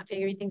time. You're not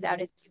figuring things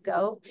out as you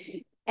go.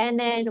 And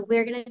then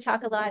we're going to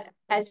talk a lot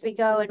as we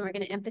go, and we're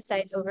going to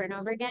emphasize over and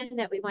over again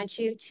that we want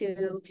you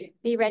to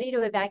be ready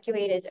to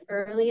evacuate as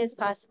early as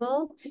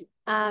possible,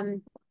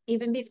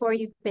 even before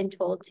you've been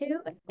told to.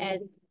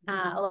 And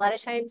a lot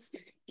of times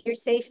your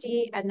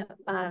safety and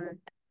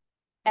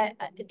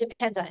it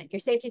depends on it. Your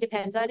safety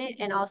depends on it.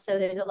 And also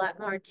there's a lot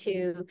more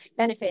to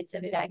benefits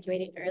of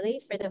evacuating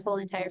early for the whole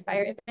entire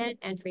fire event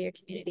and for your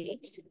community.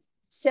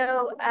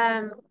 So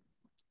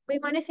we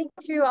want to think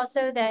through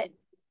also that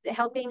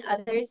helping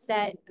others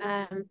that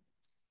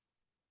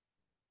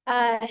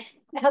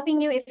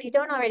helping you if you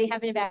don't already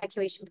have an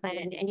evacuation plan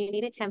and you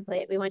need a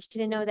template. We want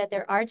you to know that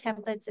there are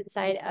templates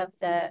inside of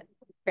the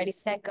Ready,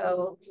 Set,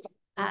 Go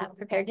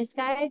preparedness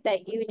guide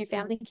that you and your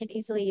family can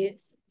easily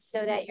use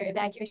so that your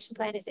evacuation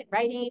plan is in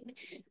writing,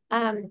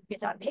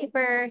 it's on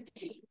paper.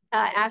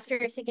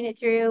 After thinking it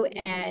through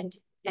and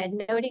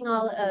noting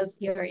all of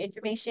your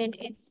information,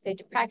 it's good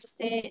to practice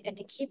it and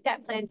to keep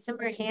that plan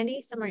somewhere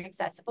handy, somewhere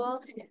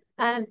accessible.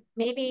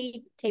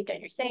 Maybe taped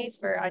on your safe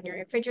or on your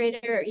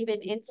refrigerator or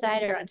even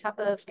inside or on top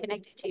of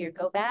connected to your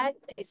go bag,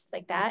 places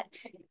like that.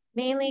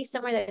 Mainly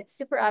somewhere that's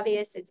super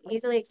obvious, it's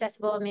easily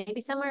accessible, maybe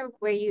somewhere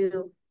where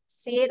you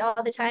see it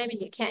all the time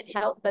and you can't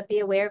help but be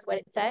aware of what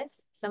it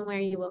says, somewhere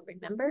you will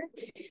remember.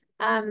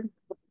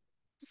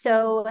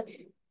 So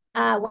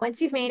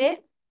once you've made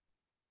it,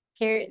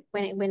 here,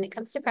 when it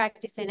comes to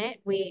practicing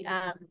it, we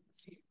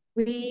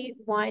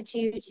want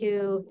you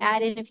to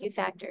add in a few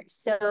factors.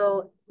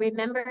 So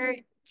remember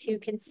to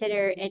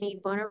consider any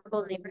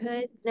vulnerable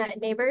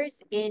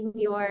neighbors in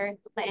your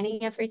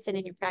planning efforts and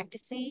in your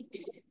practicing,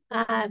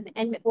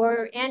 and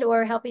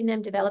or helping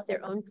them develop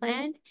their own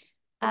plan.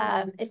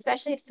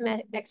 Especially if some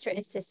extra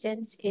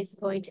assistance is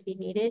going to be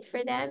needed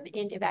for them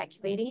in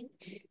evacuating.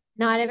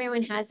 Not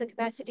everyone has the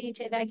capacity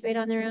to evacuate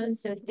on their own,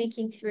 so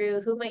thinking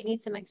through who might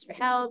need some extra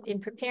help in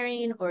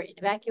preparing or in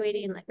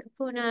evacuating, like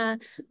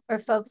kapuna, or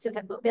folks who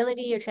have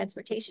mobility or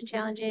transportation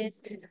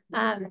challenges,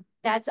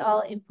 that's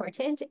all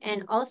important.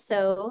 And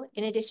also,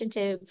 in addition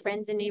to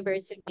friends and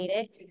neighbors who need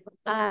it,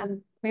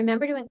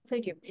 remember to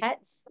include your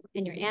pets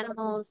and your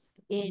animals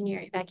in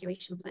your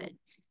evacuation plan.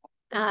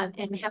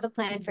 And have a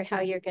plan for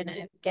how you're going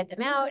to get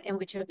them out and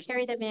which you'll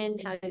carry them in,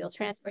 how you'll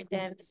transport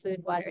them,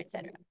 food, water,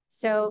 etc.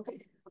 So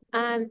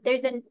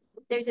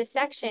there's a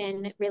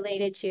section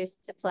related to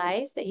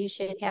supplies that you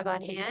should have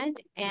on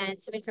hand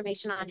and some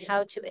information on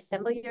how to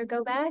assemble your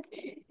go bag.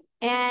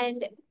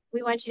 And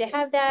we want you to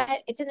have that.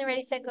 It's in the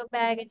Ready, Set, Go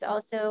bag. It's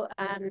also,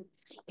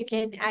 you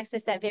can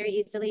access that very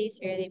easily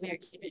through the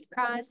American Red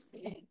Cross.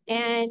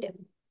 And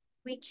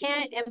we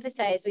can't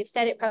emphasize, we've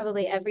said it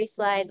probably every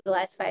slide, the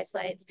last 5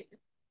 slides,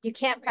 you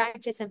can't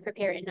practice and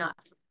prepare enough.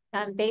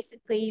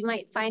 Basically, you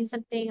might find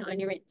something on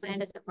your written plan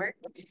doesn't work.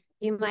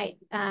 You might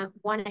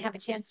want to have a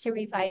chance to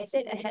revise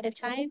it ahead of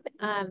time.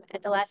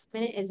 At the last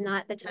minute is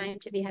not the time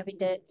to be having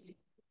to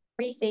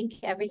rethink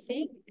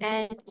everything.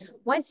 And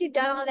once you've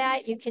done all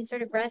that, you can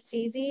sort of rest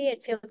easy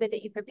and feel good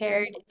that you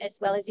prepared as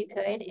well as you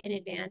could in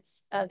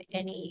advance of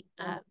any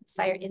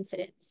fire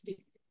incidents.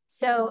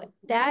 So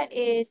that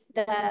is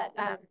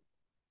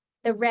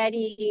the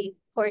ready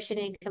portion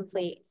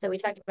incomplete. So we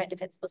talked about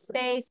defensible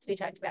space, we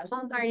talked about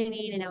home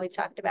hardening, and now we've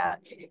talked about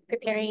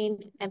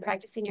preparing and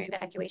practicing your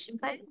evacuation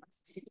plan.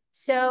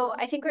 So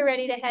I think we're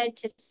ready to head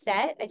to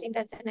set. I think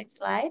that's the next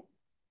slide.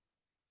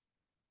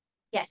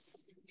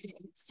 Yes.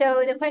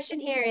 So the question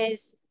here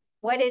is,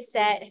 what is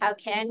set? How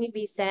can you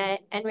be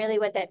set? And really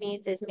what that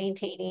means is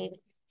maintaining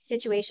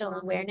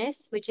situational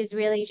awareness, which is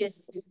really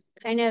just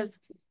kind of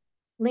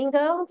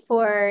lingo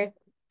for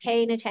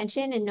paying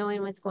attention and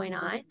knowing what's going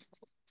on.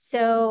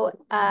 So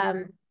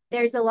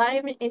there's a lot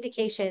of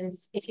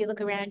indications if you look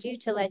around you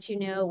to let you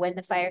know when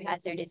the fire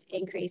hazard is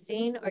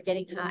increasing or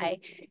getting high.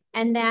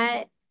 And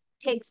that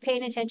takes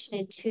paying attention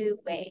in 2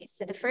 ways.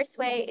 So the first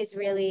way is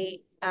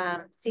really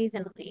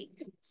seasonally.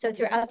 So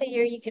throughout the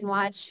year, you can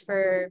watch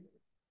for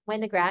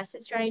when the grass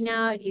is drying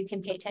out, you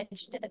can pay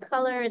attention to the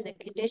color and the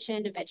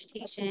condition of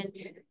vegetation.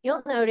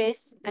 You'll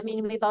notice, I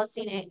mean, we've all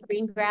seen it,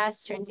 green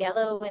grass turns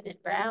yellow and then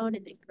brown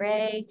and then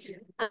gray.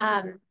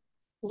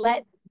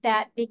 Let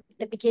that be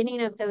the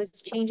beginning of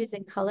those changes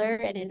in color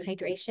and in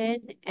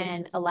hydration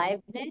and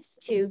aliveness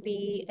to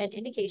be an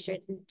indication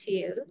to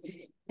you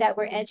that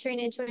we're entering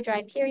into a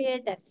dry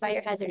period, that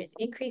fire hazard is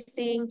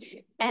increasing,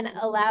 and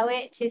allow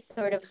it to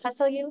sort of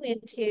hustle you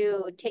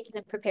into taking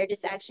the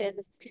preparedness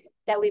actions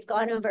that we've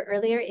gone over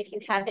earlier if you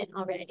haven't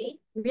already.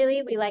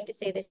 Really, we like to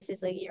say this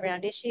is a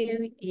year-round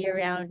issue,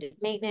 year-round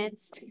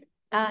maintenance.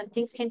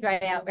 Things can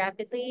dry out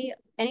rapidly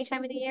any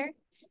time of the year.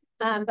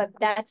 But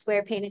that's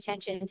where paying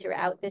attention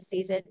throughout the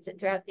seasons and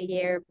throughout the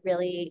year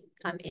really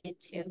come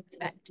into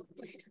effect.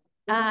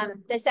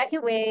 The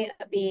second way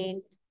of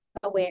being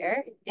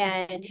aware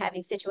and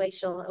having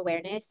situational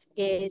awareness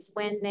is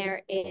when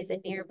there is a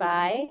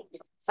nearby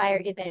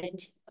fire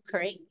event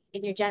occurring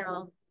in your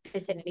general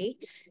vicinity.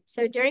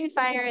 So during a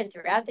fire and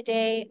throughout the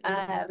day,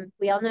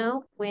 we all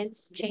know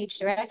winds change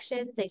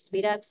direction, they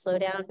speed up, slow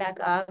down, back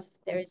off.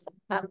 There's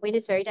wind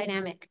is very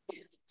dynamic.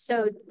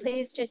 So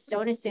please just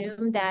don't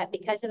assume that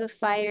because a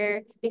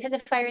fire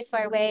is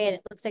far away and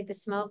it looks like the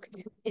smoke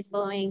is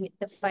blowing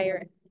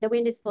the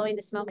wind is blowing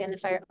the smoke and the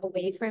fire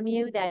away from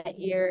you, that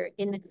you're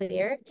in the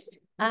clear.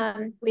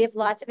 We have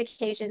lots of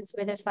occasions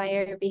where the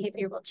fire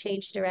behavior will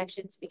change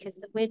directions because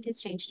the wind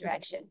has changed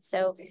direction.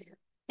 So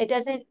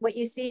what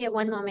you see at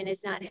one moment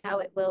is not how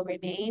it will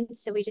remain.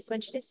 So we just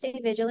want you to stay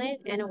vigilant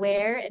and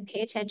aware and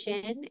pay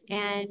attention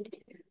and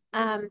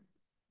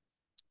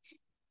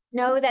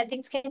know that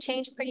things can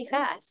change pretty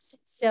fast.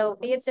 So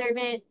be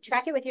observant,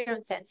 track it with your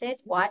own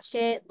senses, watch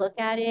it, look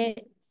at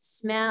it,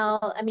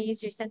 smell. I mean,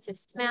 use your sense of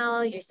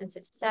smell, your sense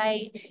of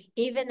sight,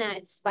 even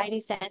that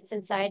spiny sense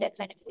inside that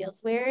kind of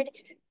feels weird.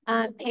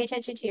 Pay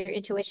attention to your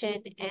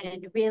intuition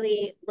and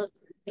really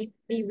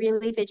be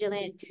really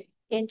vigilant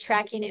in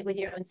tracking it with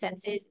your own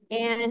senses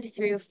and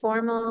through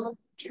formal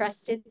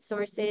trusted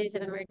sources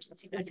of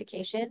emergency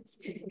notifications.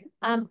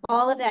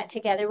 All of that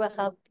together will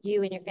help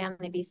you and your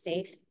family be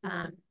safe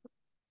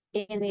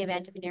in the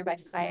event of a nearby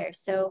fire.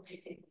 So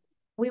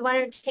we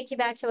wanted to take you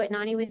back to what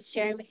Nani was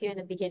sharing with you in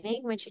the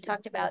beginning when she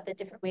talked about the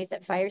different ways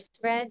that fire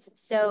spreads.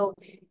 So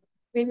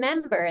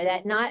remember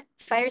that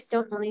fires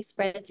don't only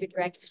spread through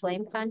direct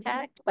flame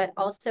contact, but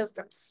also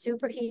from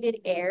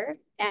superheated air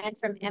and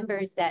from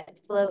embers that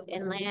float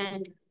and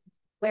land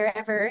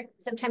wherever,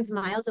 sometimes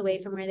miles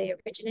away from where they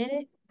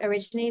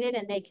originated,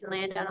 and they can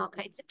land on all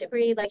kinds of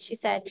debris. Like she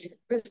said,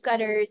 roof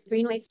gutters,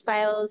 green waste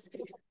piles,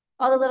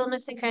 all the little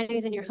nooks and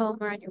crannies in your home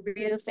or on your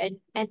roof, and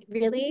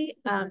really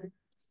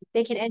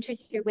they can enter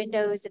through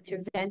windows and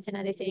through vents and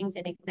other things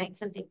and ignite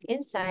something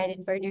inside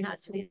and burn your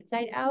house from the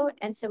inside out.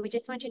 And so we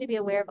just want you to be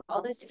aware of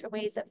all those different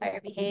ways that fire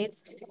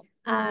behaves,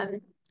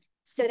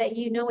 so that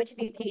you know what to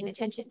be paying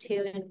attention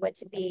to and what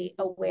to be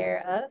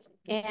aware of.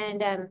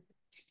 And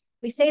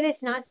we say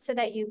this not so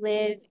that you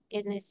live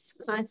in this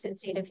constant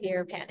state of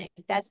fear or panic.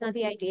 That's not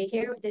the idea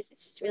here. This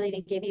is just really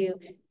to give you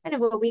kind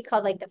of what we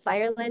call like the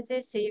fire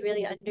lenses, so you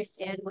really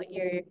understand what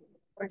you're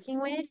working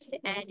with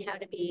and how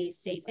to be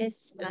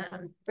safest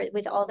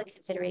with all the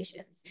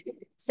considerations.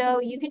 So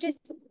you can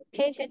just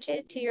pay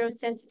attention to your own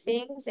sense of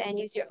things and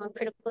use your own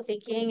critical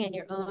thinking and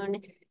your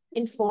own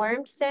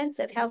informed sense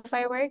of how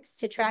fire works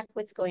to track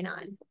what's going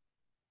on.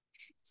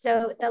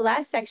 So the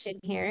last section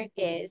here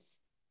is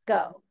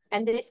go.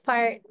 And this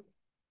part,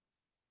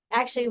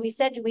 actually, we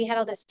said we had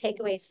all those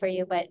takeaways for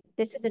you, but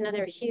this is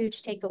another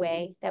huge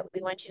takeaway that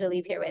we want you to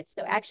leave here with.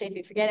 So actually, if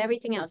you forget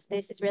everything else,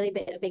 this is really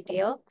a big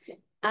deal.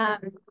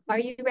 Are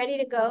you ready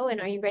to go, and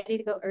are you ready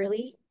to go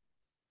early?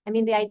 I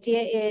mean, the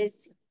idea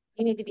is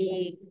you need to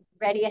be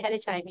ready ahead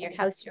of time. Your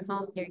house, your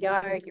home, your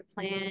yard, your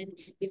plan,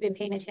 you've been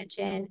paying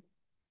attention.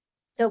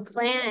 So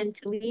plan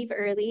to leave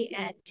early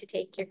and to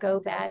take your go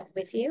bag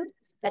with you.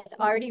 That's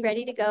already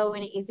ready to go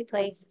in an easy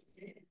place.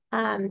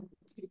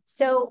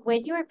 So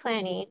when you are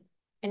planning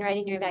and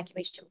writing your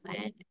evacuation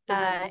plan,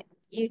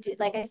 you do,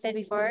 like I said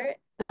before,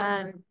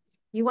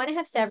 you want to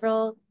have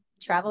several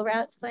travel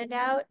routes planned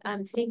out.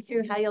 Think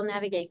through how you'll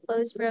navigate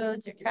closed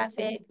roads or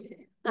traffic.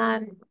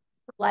 A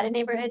lot of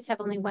neighborhoods have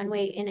only one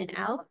way in and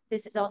out.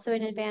 This is also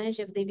an advantage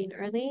of leaving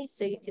early,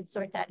 so you can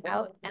sort that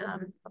out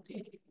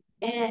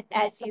and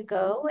as you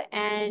go.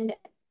 And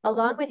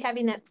along with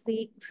having that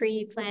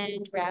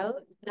pre-planned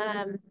route,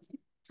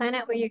 plan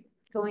out where you're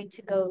going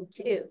to go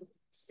to.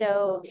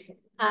 So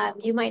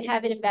you might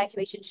have an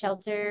evacuation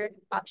shelter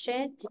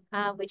option,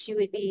 which you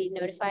would be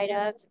notified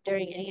of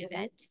during any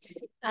event.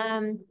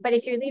 But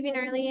if you're leaving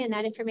early and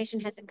that information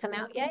hasn't come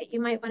out yet,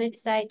 you might want to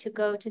decide to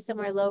go to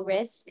somewhere low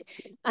risk.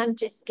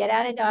 Just get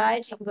out of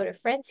Dodge. You can go to a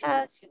friend's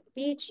house,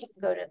 beach, you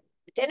can go to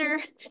dinner,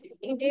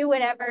 you can do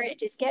whatever,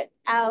 just get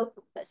out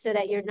so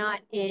that you're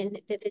not in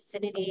the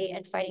vicinity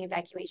and fighting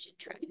evacuation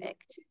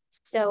traffic.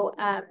 So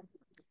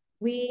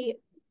we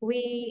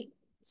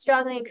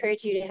strongly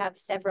encourage you to have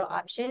several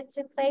options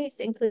in place,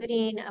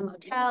 including a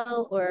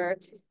motel or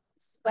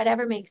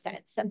whatever makes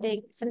sense,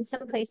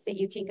 some place that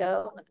you can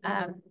go,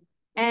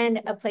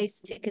 and a place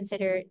to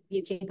consider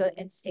you can go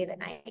and stay the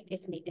night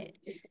if needed.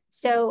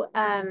 So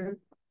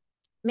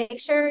make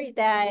sure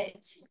that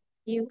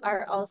you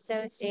are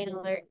also staying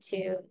alert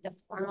to the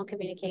formal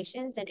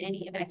communications and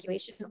any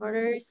evacuation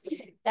orders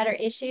that are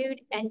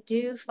issued, and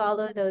do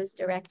follow those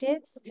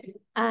directives.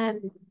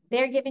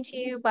 They're given to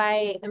you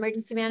by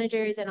emergency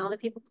managers and all the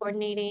people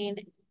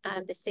coordinating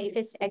the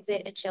safest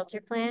exit and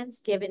shelter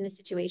plans given the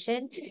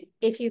situation.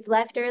 If you've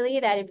left early,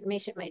 that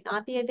information might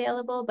not be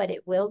available, but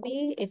it will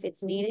be if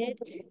it's needed.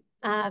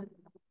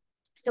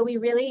 So we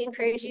really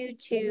encourage you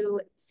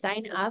to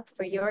sign up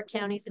for your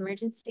county's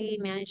emergency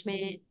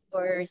management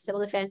or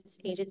civil defense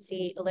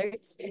agency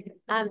alerts.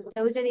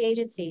 Those are the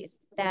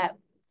agencies that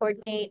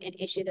coordinate and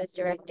issue those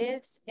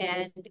directives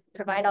and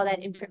provide all that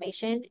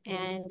information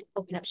and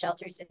open up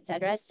shelters,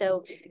 etc.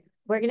 So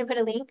we're going to put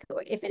a link,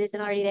 if it isn't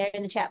already there,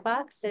 in the chat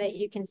box so that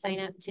you can sign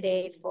up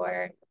today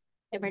for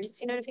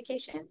emergency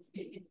notifications.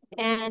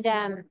 And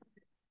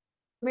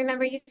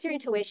remember, use your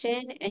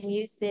intuition and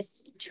use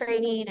this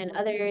training and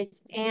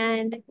others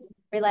and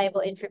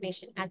reliable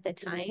information at the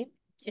time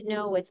to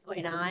know what's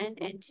going on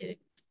and to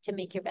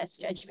make your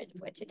best judgment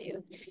of what to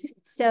do.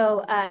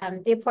 So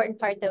the important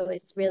part, though,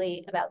 is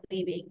really about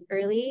leaving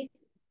early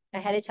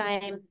ahead of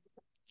time.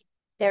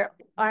 There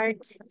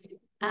aren't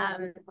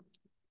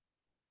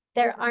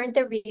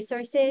the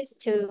resources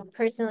to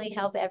personally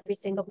help every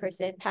single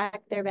person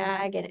pack their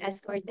bag and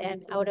escort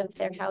them out of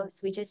their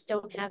house. We just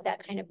don't have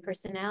that kind of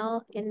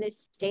personnel in this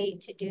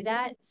state to do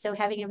that. So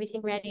having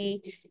everything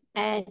ready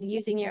and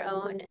using your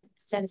own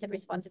sense of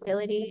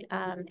responsibility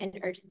and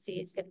urgency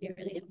is going to be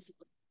really helpful.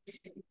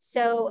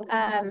 So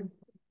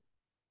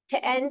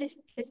to end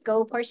this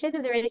GO portion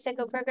of the Ready, Set,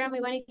 Go program,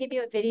 we want to give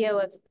you a video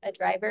of a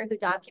driver who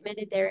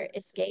documented their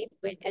escape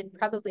and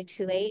probably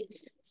too late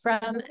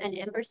from an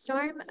ember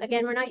storm.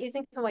 Again, we're not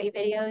using Hawaii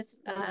videos.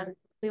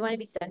 We want to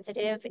be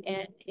sensitive,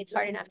 and it's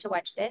hard enough to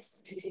watch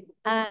this.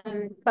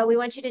 But we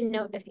want you to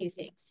note a few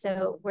things.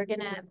 So we're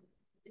gonna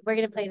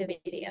play the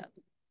video.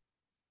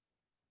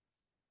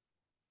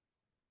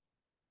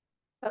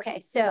 Okay,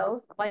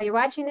 so while you're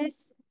watching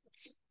this,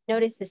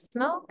 notice the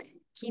smoke.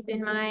 Keep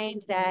in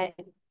mind that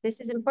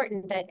this is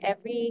important, that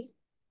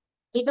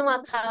even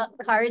while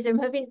cars are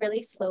moving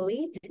really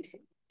slowly,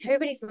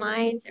 everybody's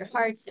minds or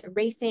hearts are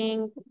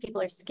racing,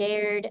 people are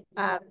scared,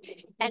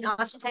 and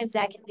oftentimes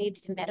that can lead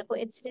to medical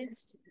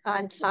incidents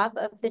on top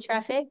of the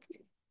traffic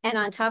and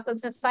on top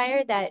of the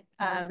fire that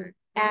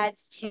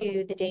adds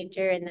to the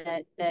danger and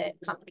the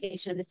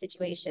complication of the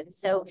situation.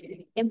 So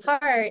in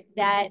part,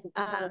 that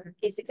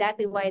is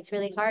exactly why it's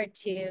really hard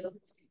to,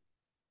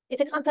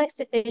 it's a complex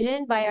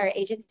decision by our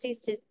agencies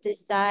to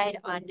decide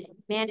on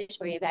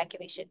mandatory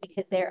evacuation,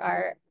 because there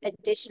are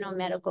additional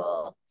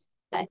medical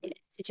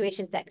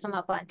situations that come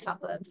up on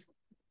top of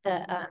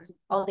the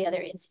all the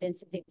other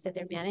incidents and things that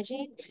they're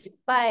managing.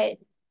 But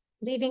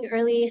leaving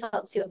early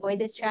helps you avoid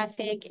this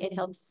traffic. It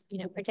helps,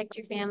 protect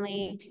your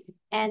family.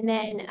 And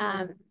then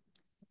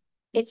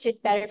it's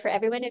just better for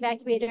everyone to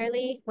evacuate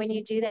early. When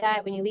you do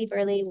that, when you leave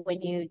early,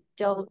 when you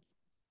don't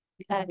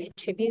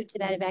contribute to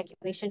that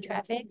evacuation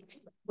traffic,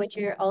 what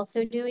you're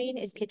also doing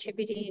is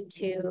contributing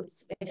to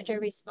swifter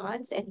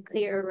response and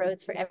clearer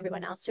roads for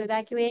everyone else to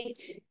evacuate,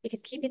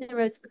 because keeping the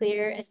roads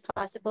clear as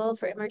possible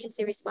for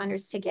emergency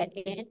responders to get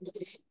in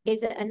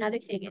is another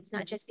thing. It's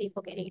not just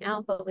people getting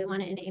out, but we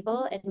want to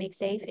enable and make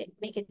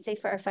it safe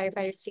for our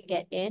firefighters to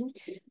get in.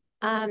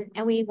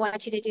 And we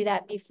want you to do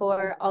that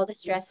before all the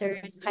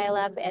stressors pile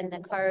up and the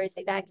cars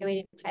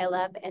evacuating pile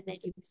up, and then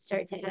you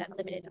start to have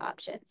limited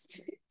options.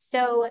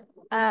 So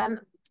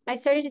I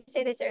started to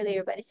say this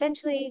earlier, but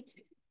essentially,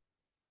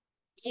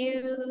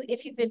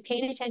 if you've been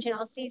paying attention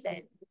all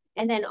season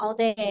and then all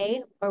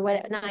day or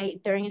what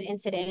night during an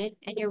incident,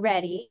 and you're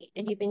ready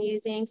and you've been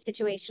using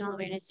situational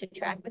awareness to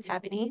track what's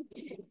happening,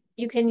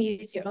 You can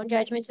use your own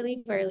judgment to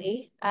leave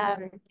early,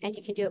 and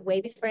you can do it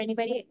way before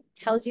anybody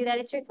tells you that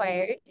it's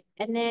required.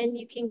 And then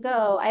you can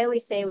go, I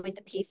always say, with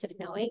the peace of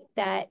knowing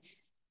that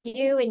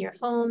you and your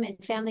home and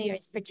family are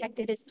as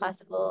protected as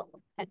possible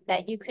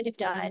that you could have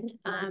done,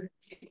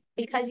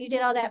 because you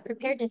did all that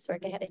preparedness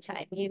work ahead of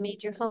time. You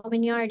made your home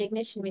and yard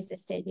ignition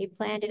resistant. You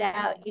planned it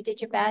out. You did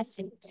your best,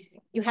 and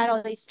you had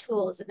all these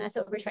tools, and that's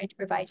what we're trying to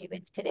provide you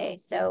with today.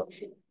 So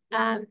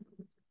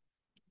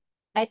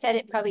I said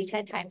it probably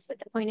 10 times, but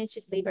the point is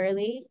just leave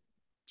early.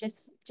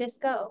 Just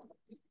go.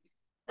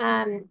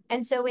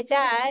 And so with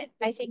that,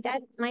 I think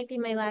that might be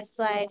my last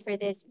slide for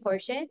this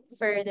portion,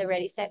 for the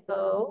Ready, Set,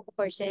 Go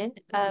portion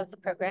of the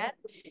program.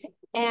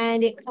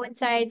 And it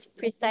coincides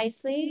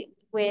precisely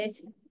with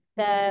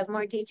the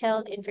more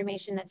detailed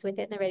information that's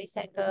within the Ready,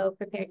 Set, Go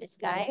preparedness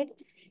guide.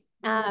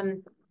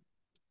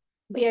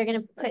 We are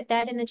going to put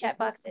that in the chat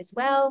box as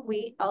well.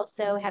 We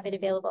also have it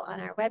available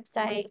on our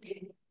website.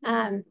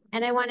 And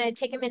I want to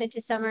take a minute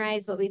to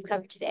summarize what we've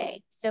covered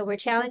today. So we're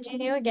challenging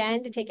you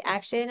again to take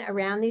action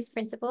around these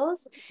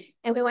principles.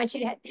 And we want you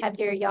to have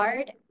your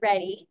yard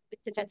ready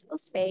with defensible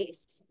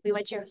space. We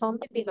want your home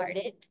to be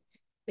guarded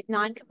with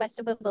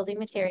non-combustible building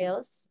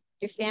materials.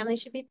 Your family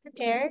should be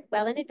prepared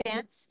well in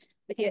advance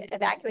with your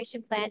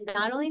evacuation plan,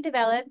 not only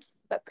developed,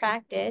 but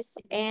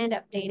practiced and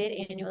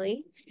updated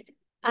annually.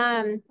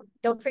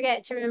 Don't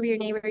forget to remember your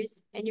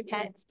neighbors and your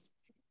pets.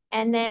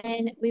 And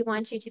then we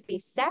want you to be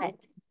set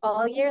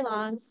all year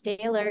long, stay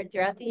alert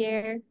throughout the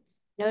year.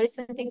 Notice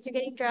when things are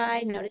getting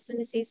dry, notice when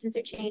the seasons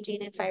are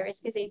changing and fire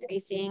risk is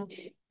increasing,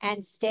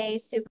 and stay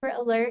super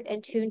alert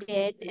and tuned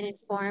in and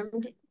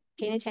informed,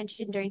 paying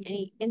attention during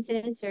any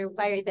incidents or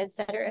fire events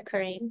that are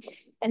occurring.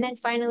 And then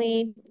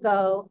finally,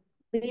 go,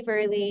 leave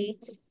early,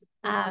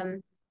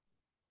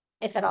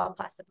 if at all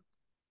possible.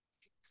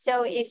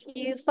 So if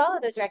you follow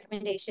those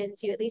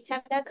recommendations, you at least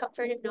have that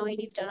comfort of knowing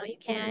you've done all you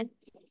can.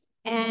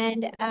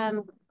 And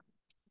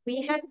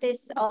we have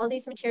all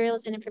these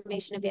materials and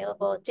information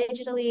available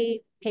digitally.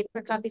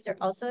 Paper copies are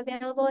also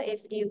available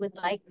if you would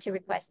like to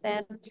request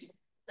them.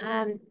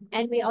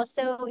 And we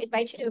also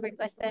invite you to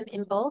request them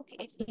in bulk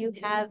if you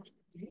have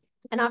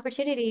an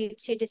opportunity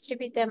to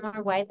distribute them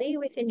more widely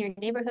within your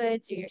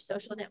neighborhoods or your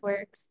social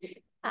networks.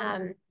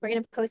 We're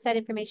going to post that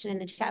information in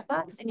the chat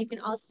box, and you can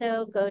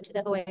also go to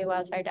the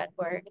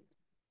HawaiiWildfire.org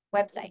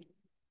website.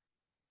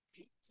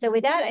 So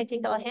with that, I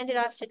think I'll hand it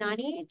off to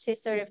Nani to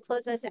sort of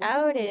close us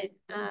out and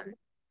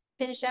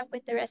finish up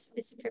with the rest of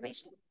this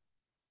information.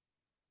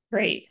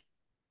 Great.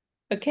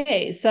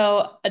 Okay,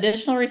 so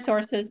additional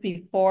resources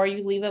before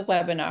you leave the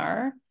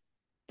webinar.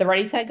 The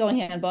Ready, Set, Go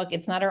handbook,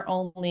 it's not our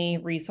only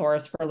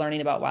resource for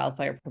learning about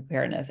wildfire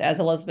preparedness.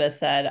 As Elizabeth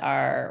said,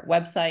 our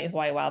website,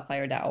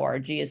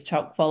 hawaiiwildfire.org, is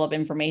chock full of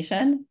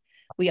information.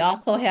 We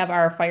also have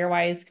our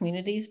Firewise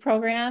Communities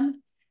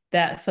program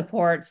that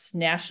supports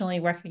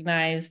nationally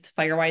recognized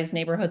Firewise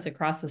neighborhoods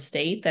across the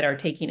state that are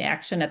taking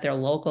action at their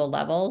local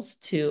levels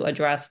to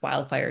address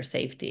wildfire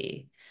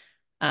safety.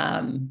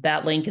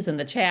 That link is in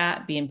the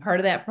chat. Being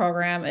part of that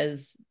program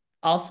is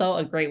also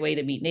a great way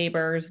to meet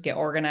neighbors, get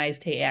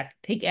organized,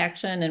 take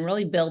action, and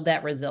really build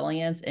that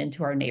resilience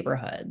into our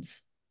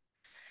neighborhoods.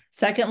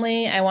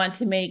 Secondly, I want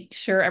to make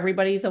sure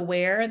everybody's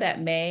aware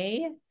that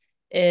May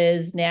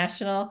is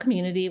National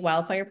Community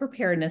Wildfire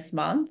Preparedness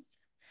Month.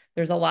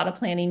 There's a lot of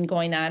planning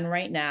going on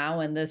right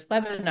now, and this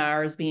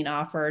webinar is being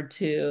offered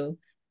to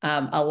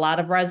a lot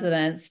of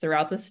residents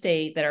throughout the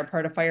state that are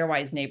part of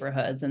Firewise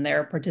neighborhoods, and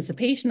their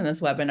participation in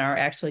this webinar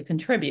actually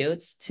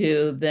contributes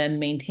to them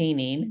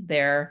maintaining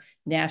their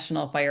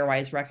national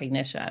Firewise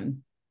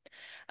recognition.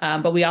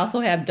 But we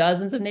also have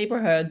dozens of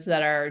neighborhoods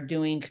that are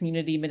doing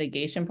community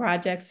mitigation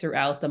projects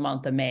throughout the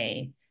month of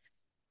May.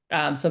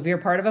 So if you're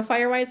part of a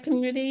Firewise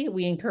community,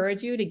 we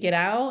encourage you to get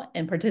out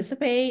and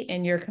participate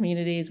in your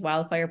community's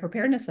wildfire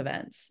preparedness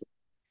events.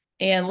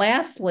 And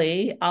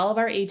lastly, all of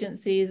our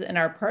agencies and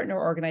our partner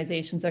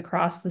organizations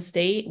across the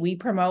state, we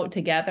promote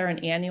together an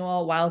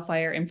annual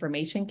wildfire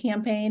information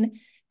campaign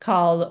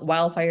called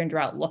Wildfire and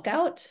Drought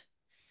Lookout.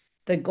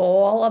 The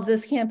goal of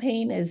this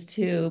campaign is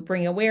to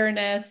bring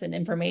awareness and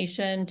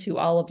information to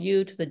all of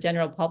you, to the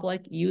general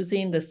public,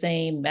 using the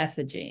same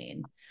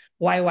messaging.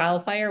 Why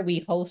Wildfire?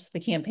 We host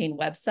the campaign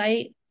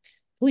website.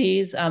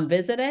 Please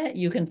visit it.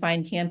 You can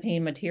find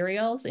campaign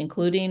materials,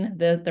 including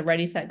the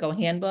Ready, Set, Go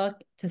handbook.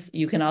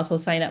 You can also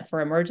sign up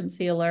for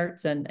emergency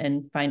alerts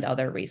and find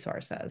other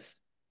resources.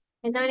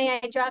 And Nani,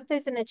 I dropped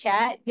those in the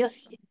chat.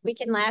 We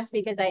can laugh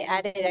because I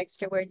added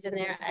extra words in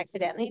there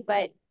accidentally,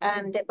 but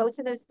that both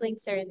of those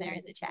links are in there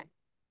in the chat.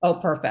 Oh,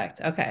 perfect.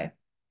 Okay.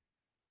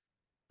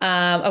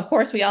 Of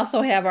course, we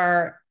also have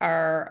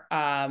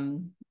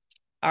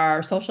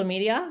our social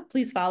media.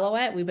 Please follow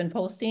it. We've been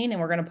posting,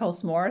 and we're going to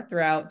post more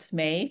throughout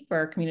May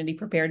for Community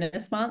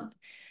Preparedness Month.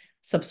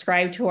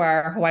 Subscribe to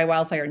our Hawaii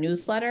Wildfire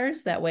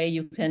newsletters. That way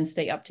you can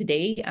stay up to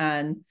date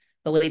on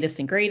the latest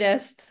and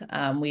greatest.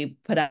 We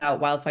put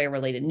out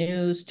wildfire-related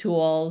news,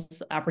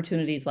 tools,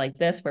 opportunities like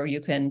this where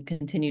you can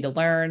continue to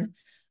learn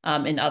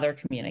in other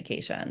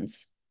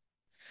communications.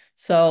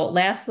 So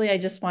lastly, I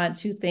just want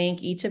to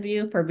thank each of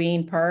you for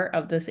being part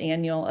of this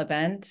annual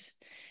event.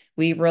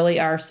 We really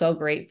are so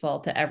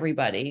grateful to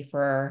everybody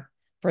for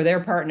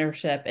their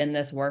partnership in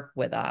this work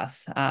with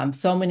us.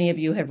 So many of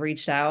you have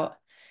reached out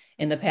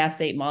in the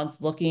past 8 months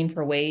looking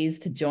for ways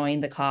to join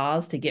the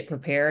cause, to get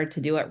prepared,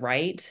 to do it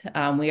right.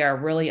 We are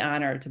really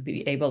honored to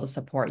be able to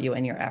support you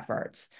in your efforts.